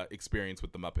experience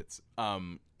with the Muppets.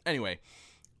 Anyway.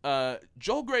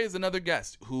 Joel Grey is another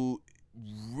guest who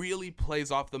really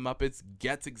plays off the Muppets,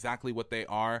 gets exactly what they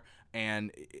are,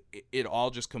 and it all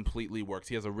just completely works.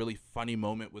 He has a really funny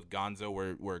moment with Gonzo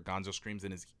where Gonzo screams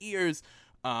in his ears.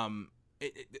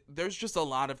 There's just a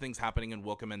lot of things happening in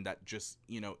Wilkeman that just,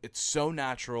 it's so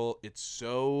natural. It's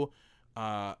so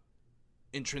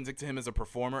intrinsic to him as a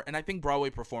performer. And I think Broadway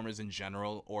performers in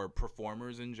general, or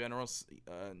performers in general,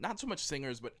 not so much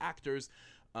singers, but actors.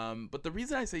 But the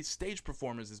reason I say stage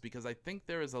performers is because I think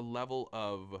there is a level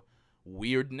of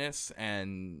weirdness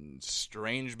and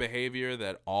strange behavior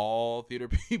that all theater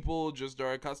people just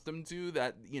are accustomed to,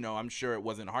 that, I'm sure it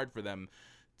wasn't hard for them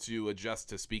to adjust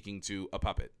to speaking to a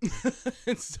puppet.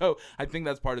 And so I think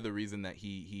that's part of the reason that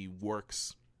he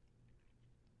works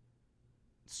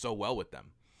so well with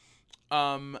them.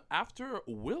 After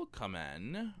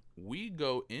Willkommen, we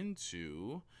go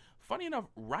into, funny enough,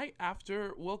 right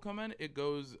after Willkommen, it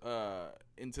goes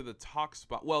into the talk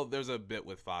spot. Well, there's a bit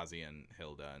with Fozzie and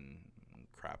Hilda and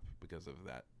crap because of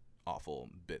that awful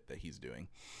bit that he's doing.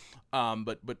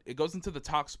 But it goes into the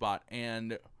talk spot,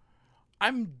 and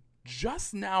I'm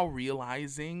just now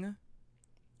realizing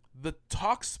the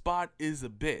talk spot is a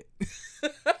bit.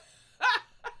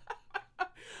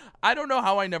 I don't know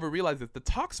how I never realized this. The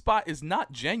talk spot is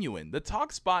not genuine. The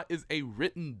talk spot is a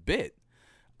written bit.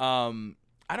 I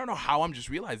don't know how I'm just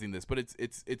realizing this, but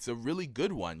it's a really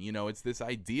good one. It's this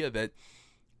idea that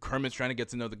Kermit's trying to get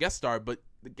to know the guest star, but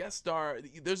the guest star,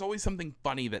 there's always something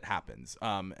funny that happens,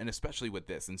 and especially with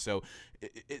this. And so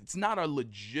it's not a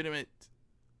legitimate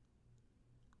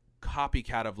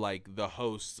copycat of like the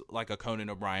host, like a Conan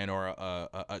O'Brien or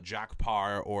a Jack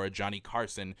Parr or a Johnny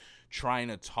Carson trying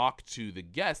to talk to the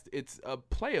guest. It's a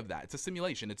play of that. It's a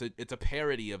simulation. It's a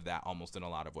parody of that almost in a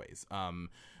lot of ways. And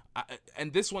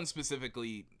this one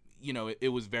specifically,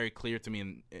 it was very clear to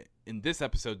me in this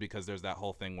episode, because there's that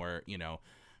whole thing where,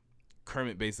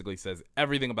 Kermit basically says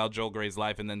everything about Joel Grey's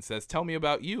life and then says, "Tell me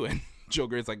about you." And Joel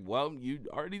Grey's like, "Well, you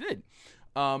already did."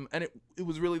 And it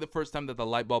was really the first time that the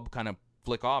light bulb kind of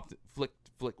flickered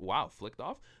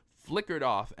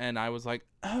off. And I was like,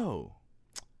 oh,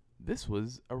 this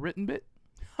was a written bit.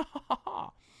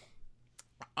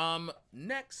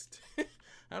 Next, I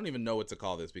don't even know what to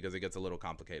call this because it gets a little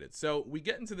complicated. So we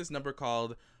get into this number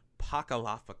called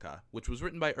Pakalafaka, which was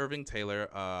written by Irving Taylor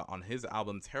on his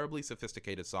album Terribly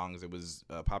Sophisticated Songs. It was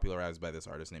popularized by this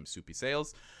artist named Soupy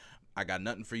Sales. I got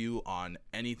nothing for you on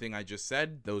anything I just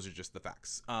said. Those are just the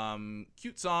facts.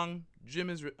 Cute song. Jim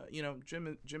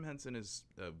Henson is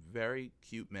a very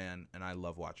cute man, and I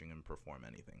love watching him perform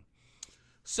anything.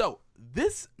 So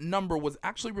this number was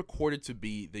actually recorded to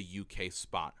be the UK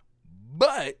spot,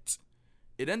 but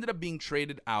it ended up being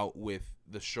traded out with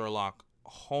the Sherlock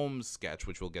Holmes sketch,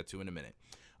 which we'll get to in a minute.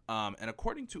 And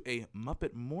according to a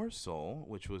Muppet Morsel,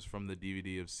 which was from the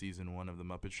DVD of season 1 of The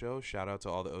Muppet Show, shout out to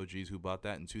all the OGs who bought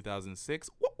that in 2006.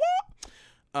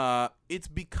 It's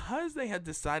because they had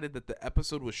decided that the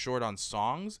episode was short on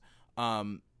songs,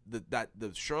 that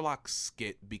the Sherlock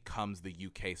skit becomes the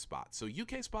UK spot. So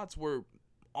UK spots were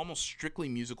almost strictly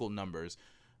musical numbers.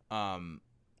 So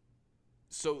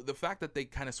the fact that they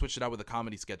kind of switched it out with a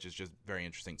comedy sketch is just very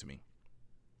interesting to me.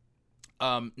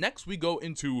 Next we go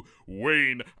into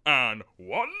Wayne and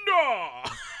Wanda.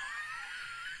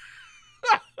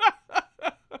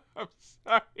 I'm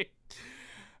sorry.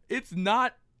 It's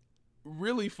not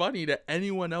really funny to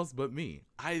anyone else but me.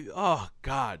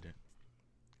 God,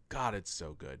 it's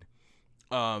so good.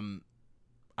 I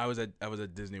was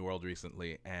at Disney World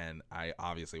recently, and I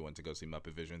obviously went to go see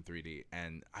Muppet Vision 3D,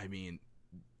 and I mean,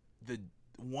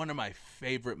 one of my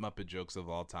favorite Muppet jokes of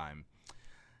all time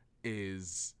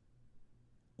is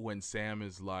when Sam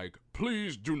is like,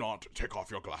 "Please do not take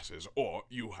off your glasses or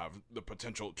you have the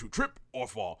potential to trip or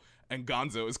fall." And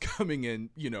Gonzo is coming in,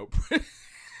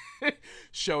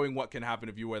 showing what can happen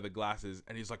if you wear the glasses.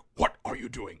 And he's like, "What are you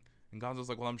doing?" And Gonzo's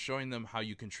like, "Well, I'm showing them how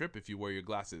you can trip if you wear your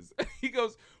glasses." He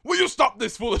goes, "Will you stop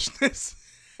this foolishness?"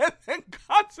 And then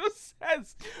Gonzo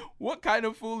says, "What kind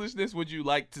of foolishness would you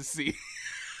like to see?"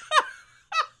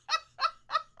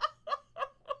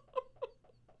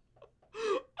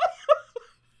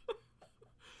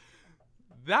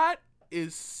 That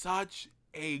is such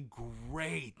a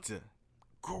great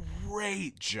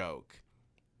joke.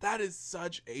 That is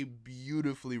such a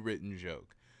beautifully written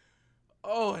joke.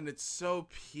 Oh, and it's so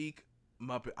peak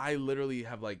Muppet. I literally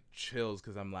have like chills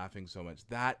because I'm laughing so much.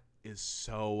 That is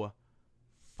so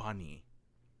funny.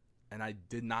 And I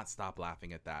did not stop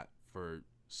laughing at that for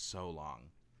so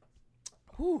long.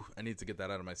 Whew, I need to get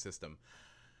that out of my system.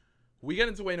 We get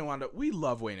into Wayne and Wanda. We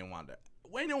love Wayne and Wanda.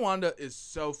 Wayne and Wanda is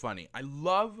so funny. I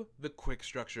love the quick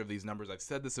structure of these numbers. I've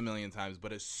said this a million times,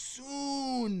 but as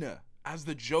soon as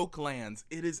the joke lands,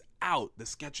 it is out. The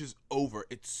sketch is over.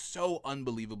 It's so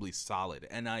unbelievably solid.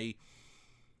 And I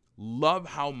love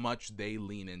how much they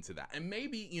lean into that. And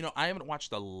maybe, you know, I haven't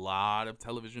watched a lot of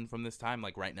television from this time.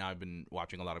 Like right now, I've been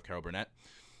watching a lot of Carol Burnett.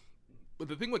 But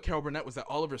the thing with Carol Burnett was that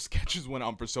all of her sketches went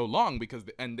on for so long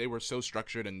and they were so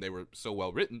structured and they were so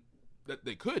well written that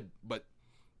they could. But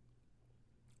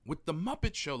with the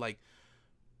Muppet Show, like,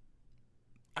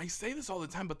 I say this all the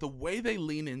time, but the way they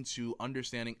lean into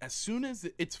understanding, as soon as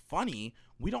it's funny,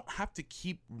 we don't have to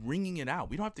keep ringing it out.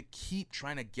 We don't have to keep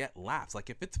trying to get laughs. Like,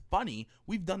 if it's funny,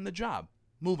 we've done the job.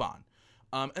 Move on.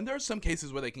 And there are some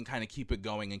cases where they can kind of keep it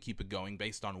going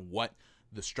based on what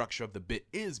the structure of the bit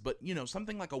is. But, you know,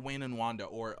 something like a Wayne and Wanda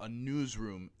or a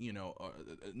newsroom, you know,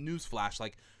 a news flash,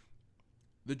 like,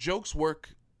 the jokes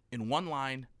work in one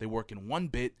line, they work in one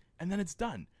bit, and then it's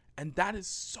done. And that is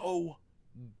so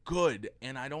good.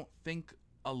 And I don't think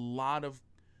a lot of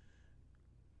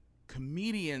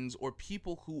comedians or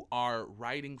people who are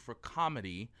writing for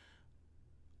comedy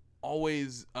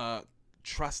always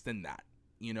trust in that.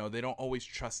 You know, they don't always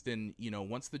trust in, you know,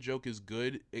 once the joke is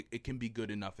good, it can be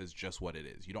good enough as just what it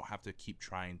is. You don't have to keep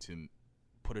trying to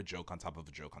put a joke on top of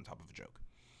a joke on top of a joke.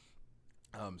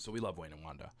 So we love Wayne and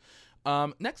Wanda.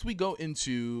 Next we go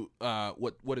into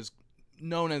what is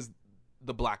known as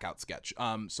the blackout sketch.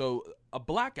 So a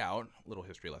blackout, little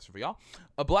history lesson for y'all.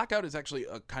 A blackout is actually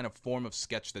a kind of form of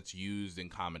sketch that's used in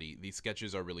comedy. These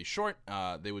sketches are really short.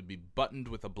 They would be buttoned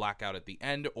with a blackout at the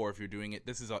end, or if you're doing it,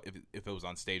 this is if it was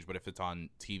on stage, but if it's on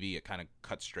TV, it kind of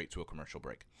cuts straight to a commercial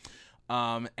break.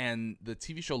 And the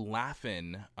TV show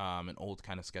Laugh-In, an old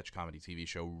kind of sketch comedy TV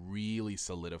show, really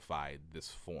solidified this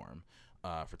form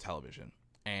for television.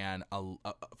 And a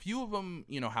few of them,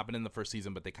 you know, happen in the first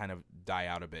season, but they kind of die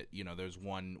out a bit. You know, there's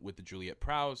one with the Juliette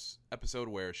Prowse episode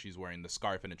where she's wearing the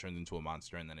scarf and it turns into a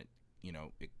monster, and then it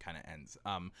kind of ends.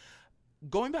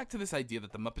 Going back to this idea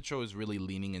that the Muppet Show is really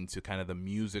leaning into kind of the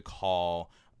music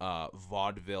hall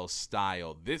vaudeville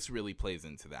style, this really plays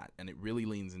into that, and it really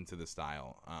leans into the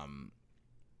style.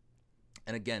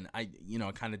 And again,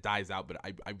 it kind of dies out, but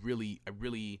I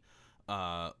really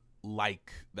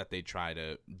like that they try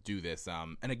to do this.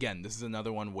 And again, this is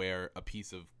another one where a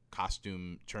piece of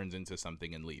costume turns into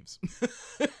something and leaves.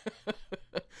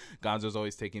 Gonzo's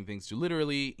always taking things too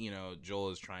literally. You know,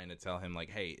 Joel is trying to tell him, like,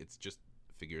 hey, it's just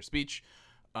figure of speech.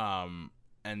 And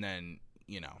then,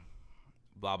 you know,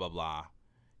 blah, blah, blah.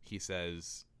 He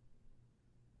says,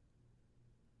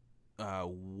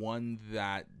 one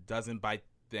that doesn't bite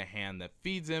the hand that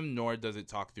feeds him, nor does it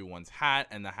talk through one's hat.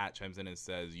 And the hat chimes in and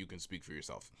says, you can speak for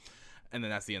yourself. And then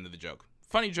that's the end of the joke.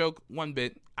 Funny joke, one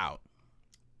bit, out.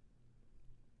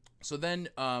 So then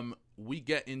we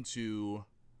get into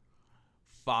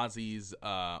Fozzie's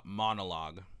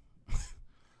monologue.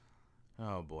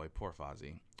 Oh boy, poor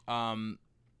Fozzie.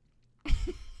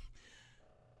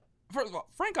 First of all,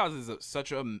 Frank Oz is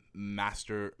such a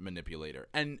master manipulator,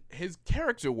 and his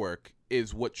character work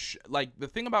is what the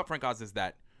thing about Frank Oz is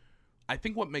that I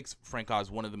think what makes Frank Oz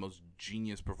one of the most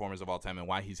genius performers of all time, and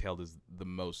why he's hailed as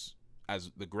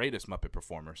the greatest Muppet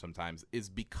performer sometimes, is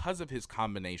because of his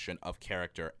combination of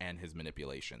character and his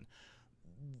manipulation.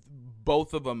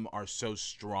 Both of them are so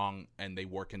strong and they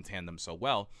work in tandem so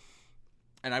well.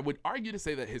 And I would argue to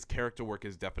say that his character work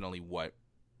is definitely what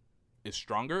is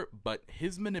stronger, but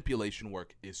his manipulation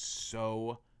work is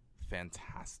so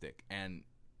fantastic, and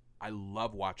I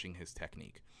love watching his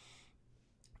technique.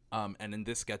 And in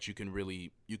this sketch, you can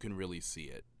really see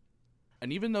it.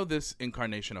 And even though this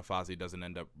incarnation of Fozzie doesn't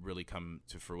end up really come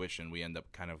to fruition, we end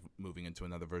up kind of moving into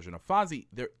another version of Fozzie,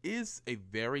 there is a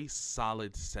very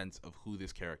solid sense of who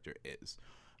this character is.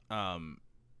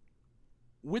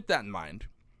 With that in mind,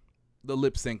 the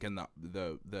lip sync and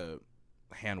the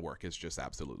handwork is just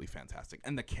absolutely fantastic,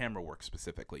 and the camera work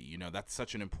specifically. You know, that's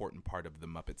such an important part of the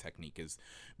Muppet technique, is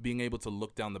being able to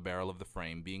look down the barrel of the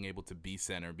frame, being able to be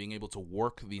center, being able to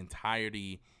work the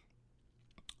entirety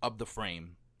of the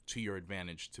frame to your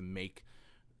advantage to make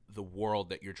the world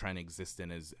that you're trying to exist in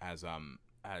as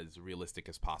realistic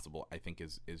as possible. I think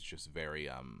is just very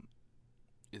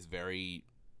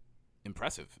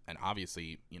impressive, and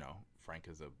obviously, you know, Frank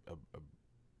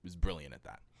is brilliant at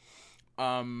that.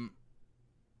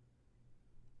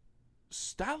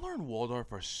 Statler and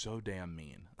Waldorf are so damn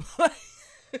mean.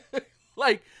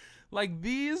 like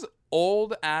these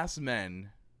old ass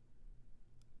men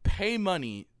pay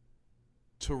money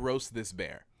to roast this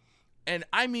bear. And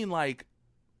I mean, like,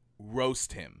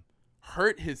 roast him,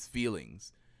 hurt his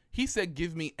feelings. He said,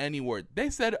 give me any word. They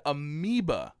said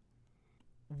amoeba.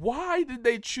 Why did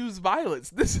they choose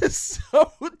violets? This is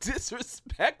so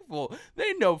disrespectful.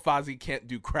 They know Fozzie can't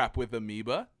do crap with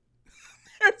amoeba.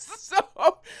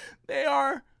 They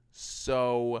are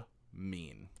so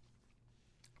mean.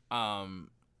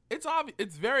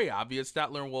 It's very obvious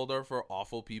Statler and Waldorf are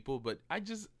awful people, but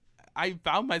I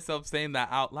found myself saying that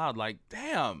out loud, like,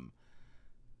 damn,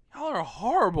 y'all are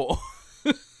horrible.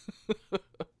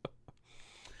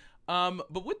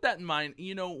 But with that in mind,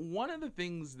 one of the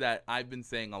things that I've been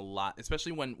saying a lot,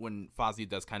 especially when Fozzie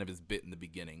does kind of his bit in the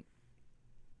beginning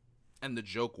and the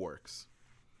joke works,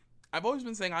 I've always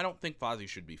been saying I don't think Fozzie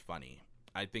should be funny.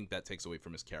 I think that takes away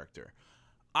from his character.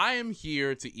 I am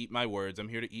here to eat my words. I'm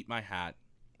here to eat my hat,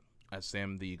 as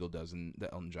Sam the Eagle does in the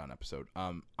Elton John episode.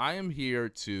 I am here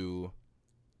to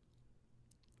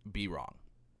be wrong.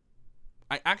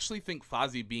 I actually think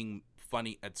Fozzie being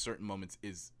funny at certain moments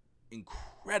is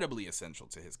incredibly essential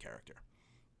to his character.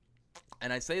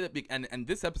 And I say that, and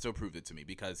this episode proved it to me,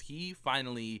 because he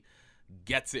finally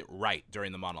gets it right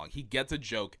during the monologue. He gets a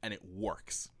joke and it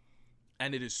works.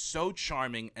 And it is so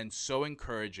charming and so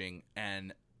encouraging,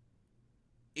 and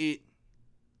it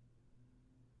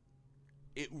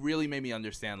really made me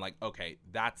understand, like, okay,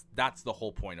 that's the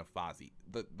whole point of Fozzie.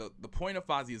 The point of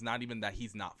Fozzie is not even that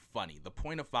he's not funny. The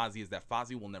point of Fozzie is that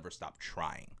Fozzie will never stop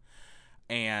trying.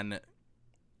 And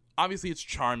obviously it's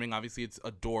charming, obviously it's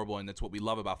adorable, and that's what we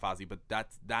love about Fozzie, but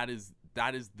that is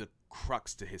the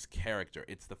crux to his character.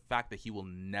 It's the fact that he will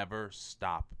never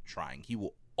stop trying. He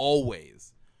will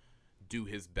always do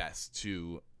his best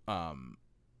to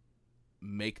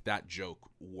make that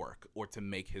joke work or to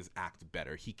make his act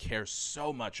better. He cares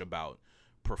so much about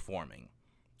performing.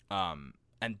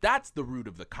 And that's the root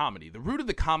of the comedy. The root of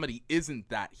the comedy isn't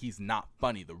that he's not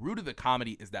funny. The root of the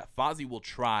comedy is that Fozzie will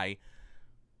try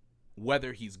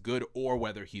whether he's good or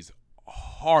whether he's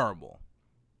horrible.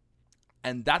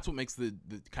 And that's what makes the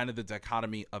kind of the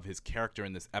dichotomy of his character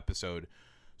in this episode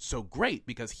so great,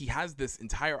 because he has this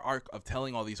entire arc of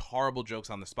telling all these horrible jokes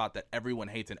on the spot that everyone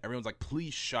hates, and everyone's like,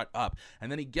 please shut up.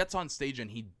 And then he gets on stage and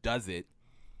he does it,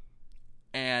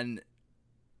 and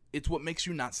it's what makes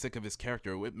you not sick of his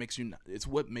character. It's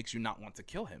what makes you not want to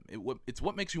kill him. It's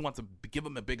what makes you want to give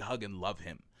him a big hug and love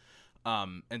him.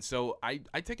 And so I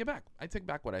take it back. I take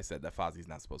back what I said, that Fozzie's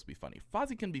not supposed to be funny.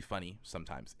 Fozzie can be funny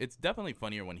sometimes. It's definitely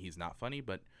funnier when he's not funny,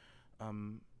 but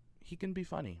he can be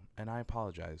funny, and I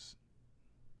apologize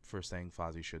for saying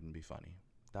Fozzie shouldn't be funny.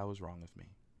 That was wrong of me.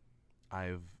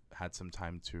 I've had some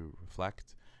time to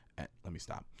reflect. Let me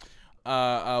stop.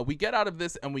 We get out of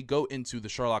this and we go into the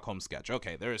Sherlock Holmes sketch.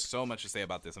 Okay, there is so much to say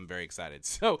about this. I'm very excited.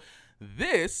 So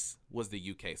this was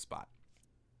the UK spot.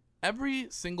 Every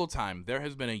single time there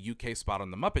has been a UK spot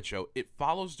on The Muppet Show, it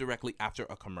follows directly after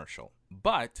a commercial.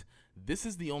 But this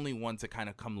is the only one to kind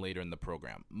of come later in the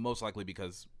program, most likely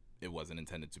because it wasn't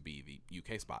intended to be the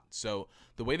UK spot. So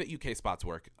the way that UK spots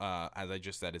work, as I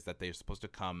just said, is that they're supposed to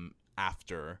come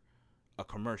after a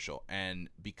commercial. And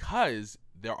because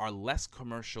there are less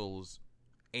commercials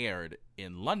aired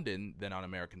in London than on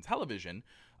American television,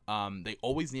 they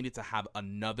always needed to have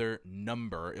another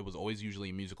number. It was always usually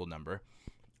a musical number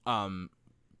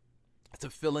to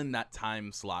fill in that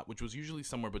time slot, which was usually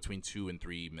somewhere between 2 and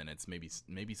 3 minutes,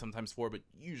 maybe sometimes 4, but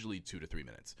usually 2 to 3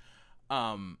 minutes.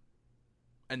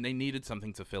 And they needed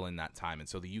something to fill in that time, and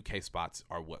so the UK spots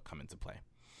are what come into play.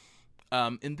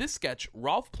 In this sketch,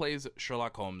 Rolf plays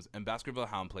Sherlock Holmes and Baskerville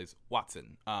Hound plays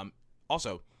Watson.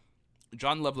 Also,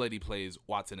 John Lovelady plays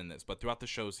Watson in this, but throughout the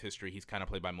show's history, he's kind of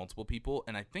played by multiple people,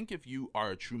 and I think if you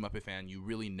are a true Muppet fan, you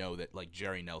really know that, like,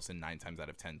 Jerry Nelson 9 times out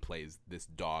of 10 plays this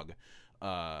dog,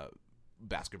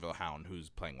 Baskerville Hound, who's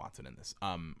playing Watson in this.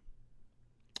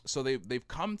 So they've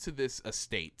come to this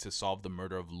estate to solve the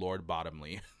murder of Lord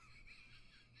Bottomley,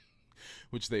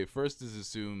 which they first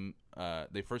assume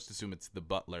it's the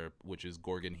butler, which is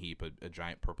Gorgon Heap, a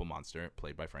giant purple monster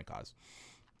played by Frank Oz.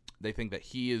 They think that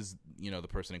he is, the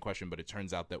person in question, but it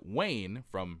turns out that Wayne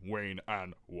from Wayne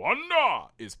and Wanda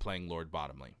is playing Lord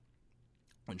Bottomley.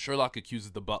 When Sherlock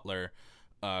accuses the butler,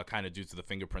 kind of due to the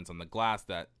fingerprints on the glass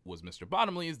that was Mr.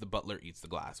 Bottomley's, the butler eats the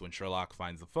glass. When Sherlock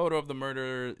finds the photo of the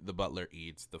murder, the butler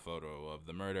eats the photo of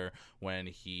the murder. When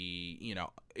he,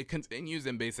 it continues,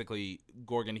 and basically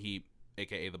Gorgon Heap,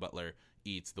 aka the butler,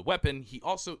 eats the weapon. He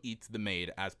also eats the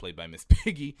maid, as played by Miss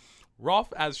Piggy.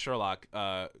 Rolf as Sherlock,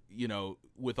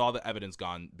 with all the evidence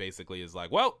gone, basically is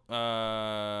like, well,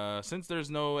 since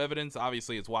there's no evidence,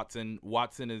 obviously it's Watson.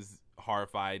 Watson is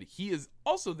horrified. He is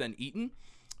also then eaten.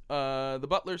 The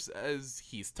butler says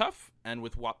he's tough, and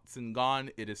with Watson gone,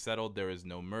 it is settled there is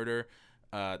no murder.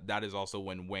 That is also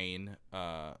when Wayne,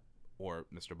 or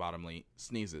Mr. Bottomley,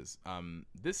 sneezes.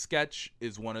 This sketch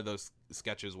is one of those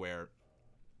sketches where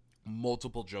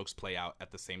multiple jokes play out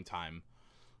at the same time.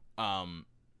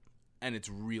 and it's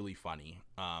really funny.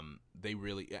 They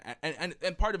really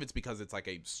and part of it's because it's like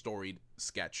a storied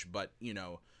sketch, but you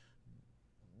know,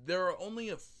 there are only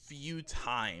a few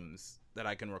times that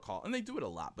I can recall, and they do it a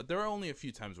lot, but there are only a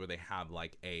few times where they have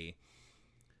like a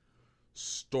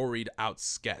storied out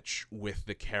sketch with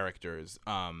the characters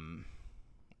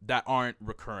that aren't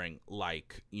recurring,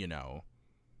 like, you know,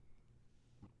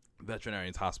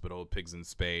 Veterinarian's Hospital, Pigs in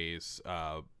Space,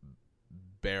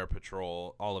 Bear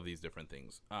Patrol, all of these different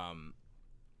things.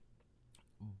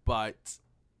 But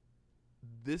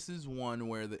this is one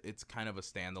where it's kind of a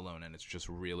standalone, and it's just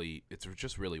really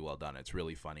well done. It's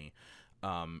really funny,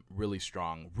 really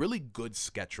strong, really good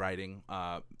sketch writing.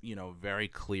 You know, very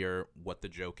clear what the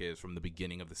joke is from the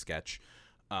beginning of the sketch.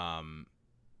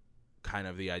 Kind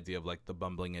of the idea of like the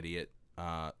bumbling idiot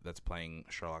that's playing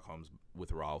Sherlock Holmes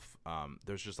with Rolf.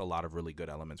 There's just a lot of really good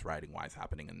elements writing wise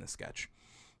happening in this sketch.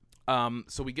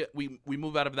 So we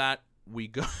move out of that.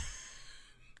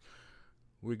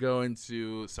 We go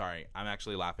into, sorry, I'm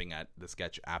actually laughing at the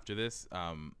sketch after this.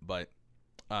 But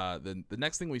the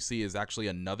next thing we see is actually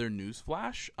another news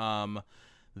flash.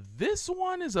 This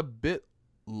one is a bit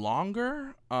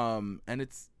longer, and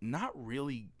it's not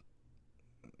really,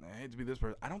 I hate to be this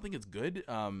person, I don't think it's good.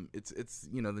 It's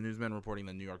you know, the newsman reporting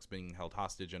that New York's being held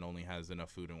hostage and only has enough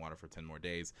food and water for 10 more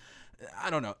days. I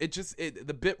don't know.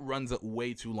 The bit runs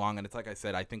way too long, and it's like I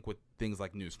said, I think with things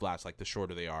like Newsflash, like the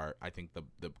shorter they are, I think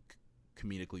the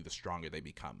comedically the stronger they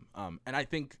become. And I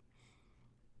think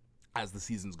as the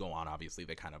seasons go on, obviously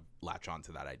they kind of latch on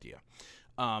to that idea.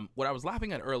 What I was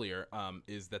laughing at earlier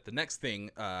is that the next thing,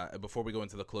 before we go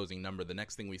into the closing number, the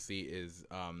next thing we see is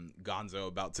Gonzo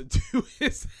about to do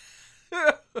his...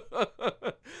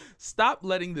 Stop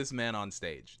letting this man on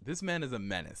stage. This man is a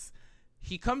menace.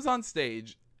 He comes on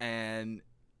stage and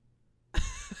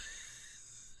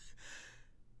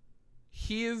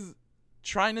he is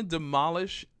trying to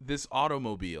demolish this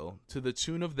automobile to the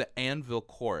tune of the Anvil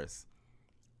Chorus.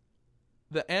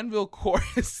 The Anvil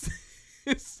Chorus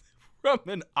is from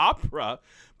an opera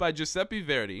by Giuseppe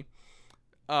Verdi.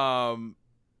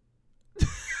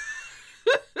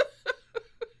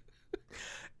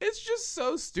 It's just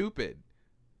so stupid.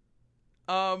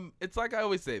 It's like I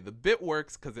always say, the bit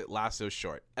works because it lasts so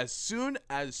short. As soon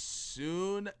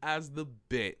as the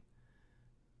bit,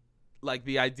 like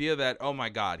the idea that, oh my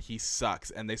God, he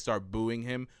sucks, and they start booing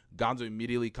him, Gonzo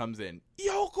immediately comes in.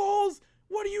 Yokels,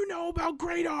 what do you know about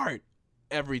great art?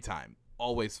 Every time.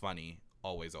 Always funny.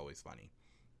 Always funny.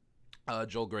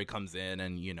 Joel Grey comes in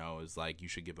and, you know, is like, you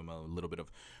should give him a little bit of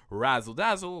razzle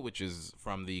dazzle, which is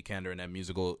from the Kander and Ebb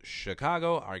musical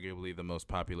Chicago, arguably the most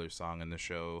popular song in the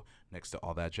show next to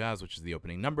All That Jazz, which is the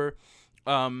opening number.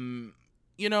 You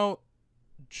know,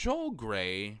 Joel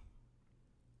Grey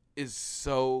is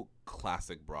so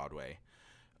classic Broadway.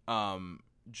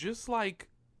 Just like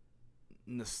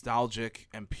nostalgic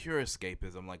and pure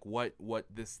escapism, like what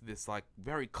this like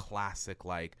very classic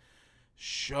like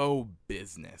show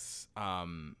business.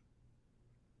 I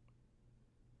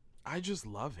just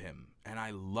love him, and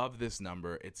I love this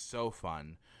number. It's so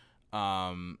fun.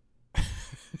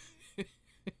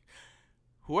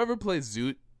 Whoever plays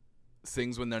Zoot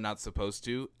sings when they're not supposed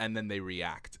to, and then they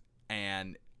react.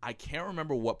 And I can't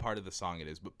remember what part of the song it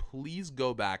is, but please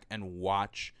go back and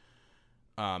watch.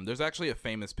 There's actually a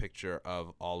famous picture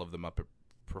of all of the Muppet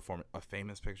performers. A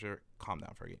famous picture? Calm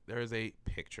down, Fergie. There is a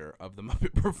picture of the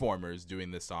Muppet performers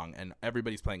doing this song, and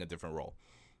everybody's playing a different role.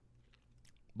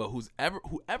 But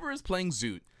whoever is playing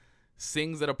Zoot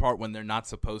sings at a part when they're not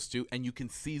supposed to, and you can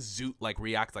see Zoot like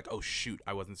react like, oh shoot,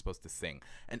 I wasn't supposed to sing.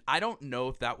 And I don't know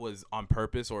if that was on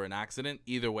purpose or an accident.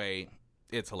 Either way,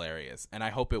 it's hilarious, and I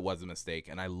hope it was a mistake.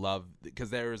 And I love, because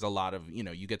there is a lot of, you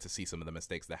know, you get to see some of the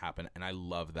mistakes that happen, and I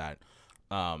love that.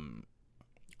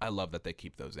 I love that they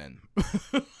keep those in.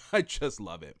 I just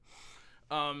love it.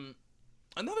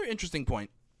 Another interesting point,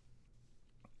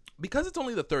 because it's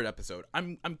only the third episode,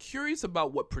 I'm curious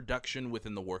about what production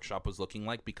within the workshop was looking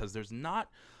like, because there's not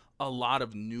a lot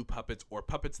of new puppets or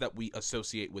puppets that we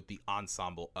associate with the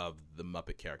ensemble of the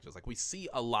Muppet characters. Like, we see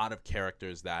a lot of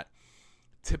characters that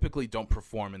typically don't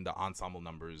perform in the ensemble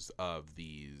numbers of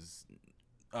these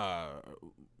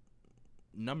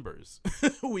numbers.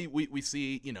 we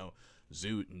see, you know,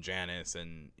 Zoot and Janice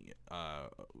and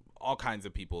all kinds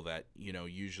of people that, you know,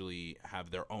 usually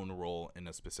have their own role in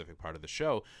a specific part of the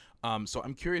show. So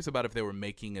I'm curious about if they were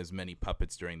making as many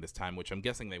puppets during this time, which I'm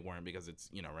guessing they weren't, because it's,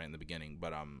 you know, right in the beginning.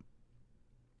 But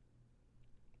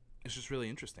it's just really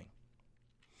interesting.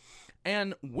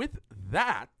 And with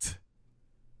that,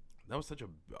 That was such a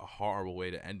horrible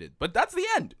way to end it. But that's the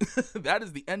end. That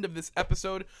is the end of this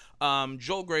episode.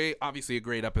 Joel Grey, obviously a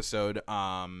great episode.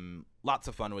 Lots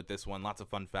of fun with this one. Lots of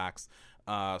fun facts.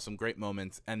 Some great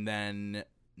moments. And then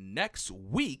next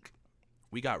week,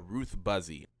 we got Ruth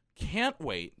Buzzy. Can't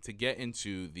wait to get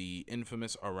into the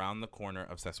infamous Around the Corner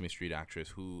of Sesame Street actress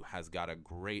who has got a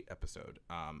great episode.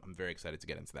 I'm very excited to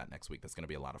get into that next week. That's going to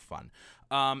be a lot of fun.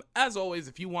 As always,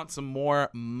 if you want some more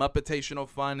Muppetational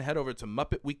fun, head over to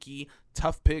Muppet Wiki,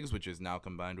 Tough Pigs, which is now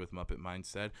combined with Muppet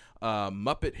Mindset,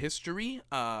 Muppet History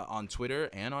on Twitter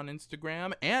and on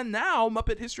Instagram. And now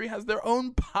Muppet History has their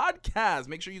own podcast.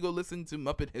 Make sure you go listen to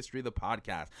Muppet History, the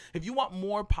podcast. If you want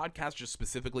more podcasts just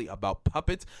specifically about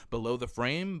puppets, Below the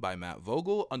Frame by Matt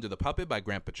Vogel, Under the Puppet by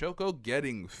Grant Pachoco,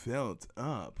 Getting Felt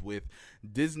Up with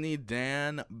Disney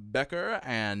Dan Becker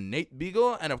and Nate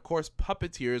Beagle, and of course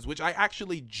Puppeteers, which I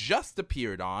actually just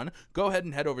appeared on. Go ahead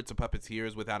and head over to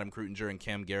Puppeteers with Adam Krutinger and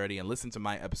Cam Garrity and listen to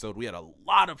my episode. We had a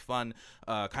lot of fun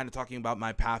kind of talking about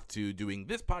my path to doing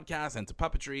this podcast and to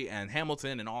puppetry and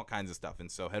Hamilton and all kinds of stuff. And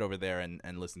so head over there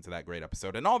and listen to that great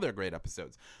episode and all their great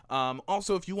episodes.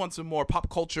 Also, if you want some more pop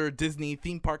culture, Disney,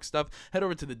 theme park stuff, head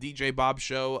over to the DJ Bob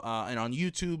Show and on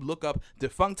YouTube, look up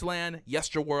Defunctland,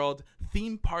 Yesterworld,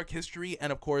 Theme Park History,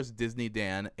 and of course Disney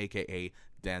Dan, aka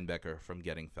Dan Becker from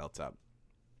Getting Felt Up.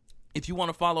 If you want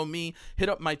to follow me, hit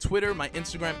up my Twitter, my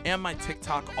Instagram, and my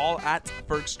TikTok, all at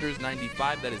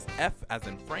Fergsters95. That is F as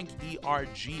in Frank,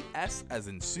 ERGS as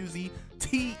in Susie,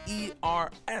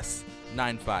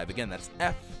 TERS95. Again, that's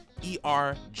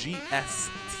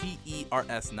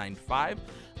FERGSTERS95.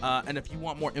 And if you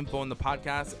want more info on the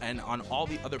podcast and on all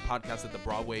the other podcasts at the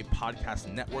Broadway Podcast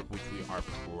Network, which we are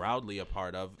proudly a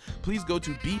part of, please go to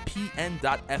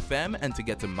bpn.fm. And to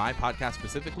get to my podcast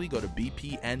specifically, go to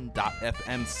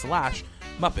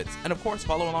bpn.fm/Muppets. And of course,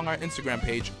 follow along our Instagram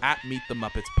page at Meet the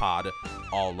Muppets Pod,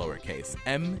 all lowercase,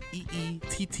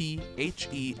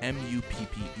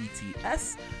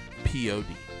 MEETTHEMUPPETS POD.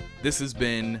 This has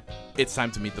been It's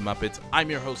Time to Meet the Muppets. I'm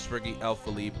your host, Fergie L.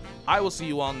 Philippe. I will see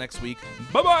you all next week.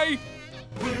 Bye-bye!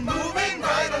 We're moving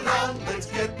right along. Let's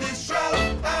get this show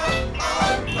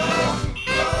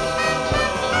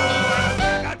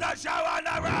Got the show on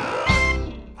the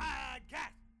road. Podcast.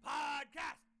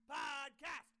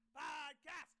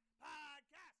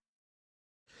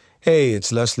 Hey,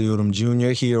 it's Leslie Odom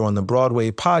Jr. here on the Broadway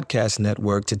Podcast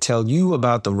Network to tell you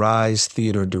about the Rise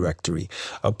Theater Directory,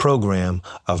 a program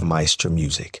of Maestro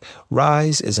Music.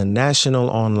 Rise is a national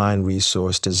online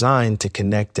resource designed to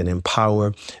connect and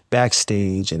empower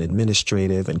backstage and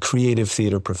administrative and creative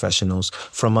theater professionals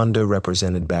from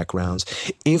underrepresented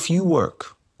backgrounds. If you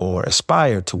work or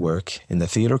aspire to work in the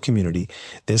theater community,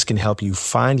 this can help you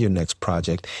find your next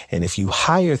project. And if you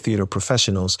hire theater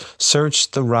professionals, search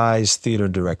the Rise Theater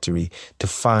Directory to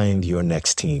find your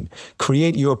next team.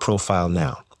 Create your profile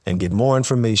now and get more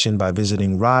information by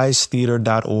visiting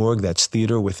risetheater.org. That's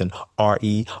theater with an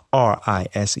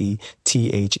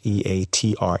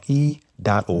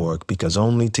RERISETHEATRE.org, because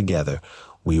only together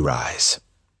we rise.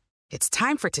 It's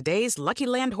time for today's Lucky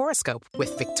Land horoscope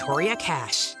with Victoria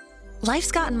Cash.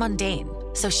 Life's gotten mundane,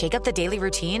 so shake up the daily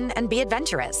routine and be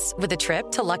adventurous with a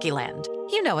trip to Lucky Land.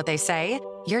 You know what they say,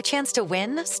 your chance to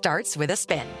win starts with a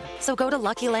spin. So go to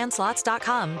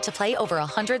LuckyLandSlots.com to play over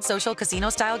 100 social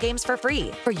casino-style games for free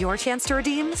for your chance to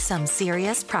redeem some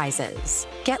serious prizes.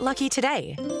 Get lucky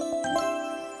today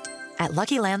at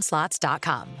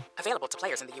LuckyLandSlots.com. Available to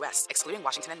players in the U.S., excluding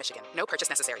Washington and Michigan. No purchase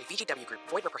necessary. VGW Group.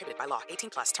 Void where prohibited by law.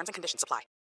 18+. Terms and conditions apply.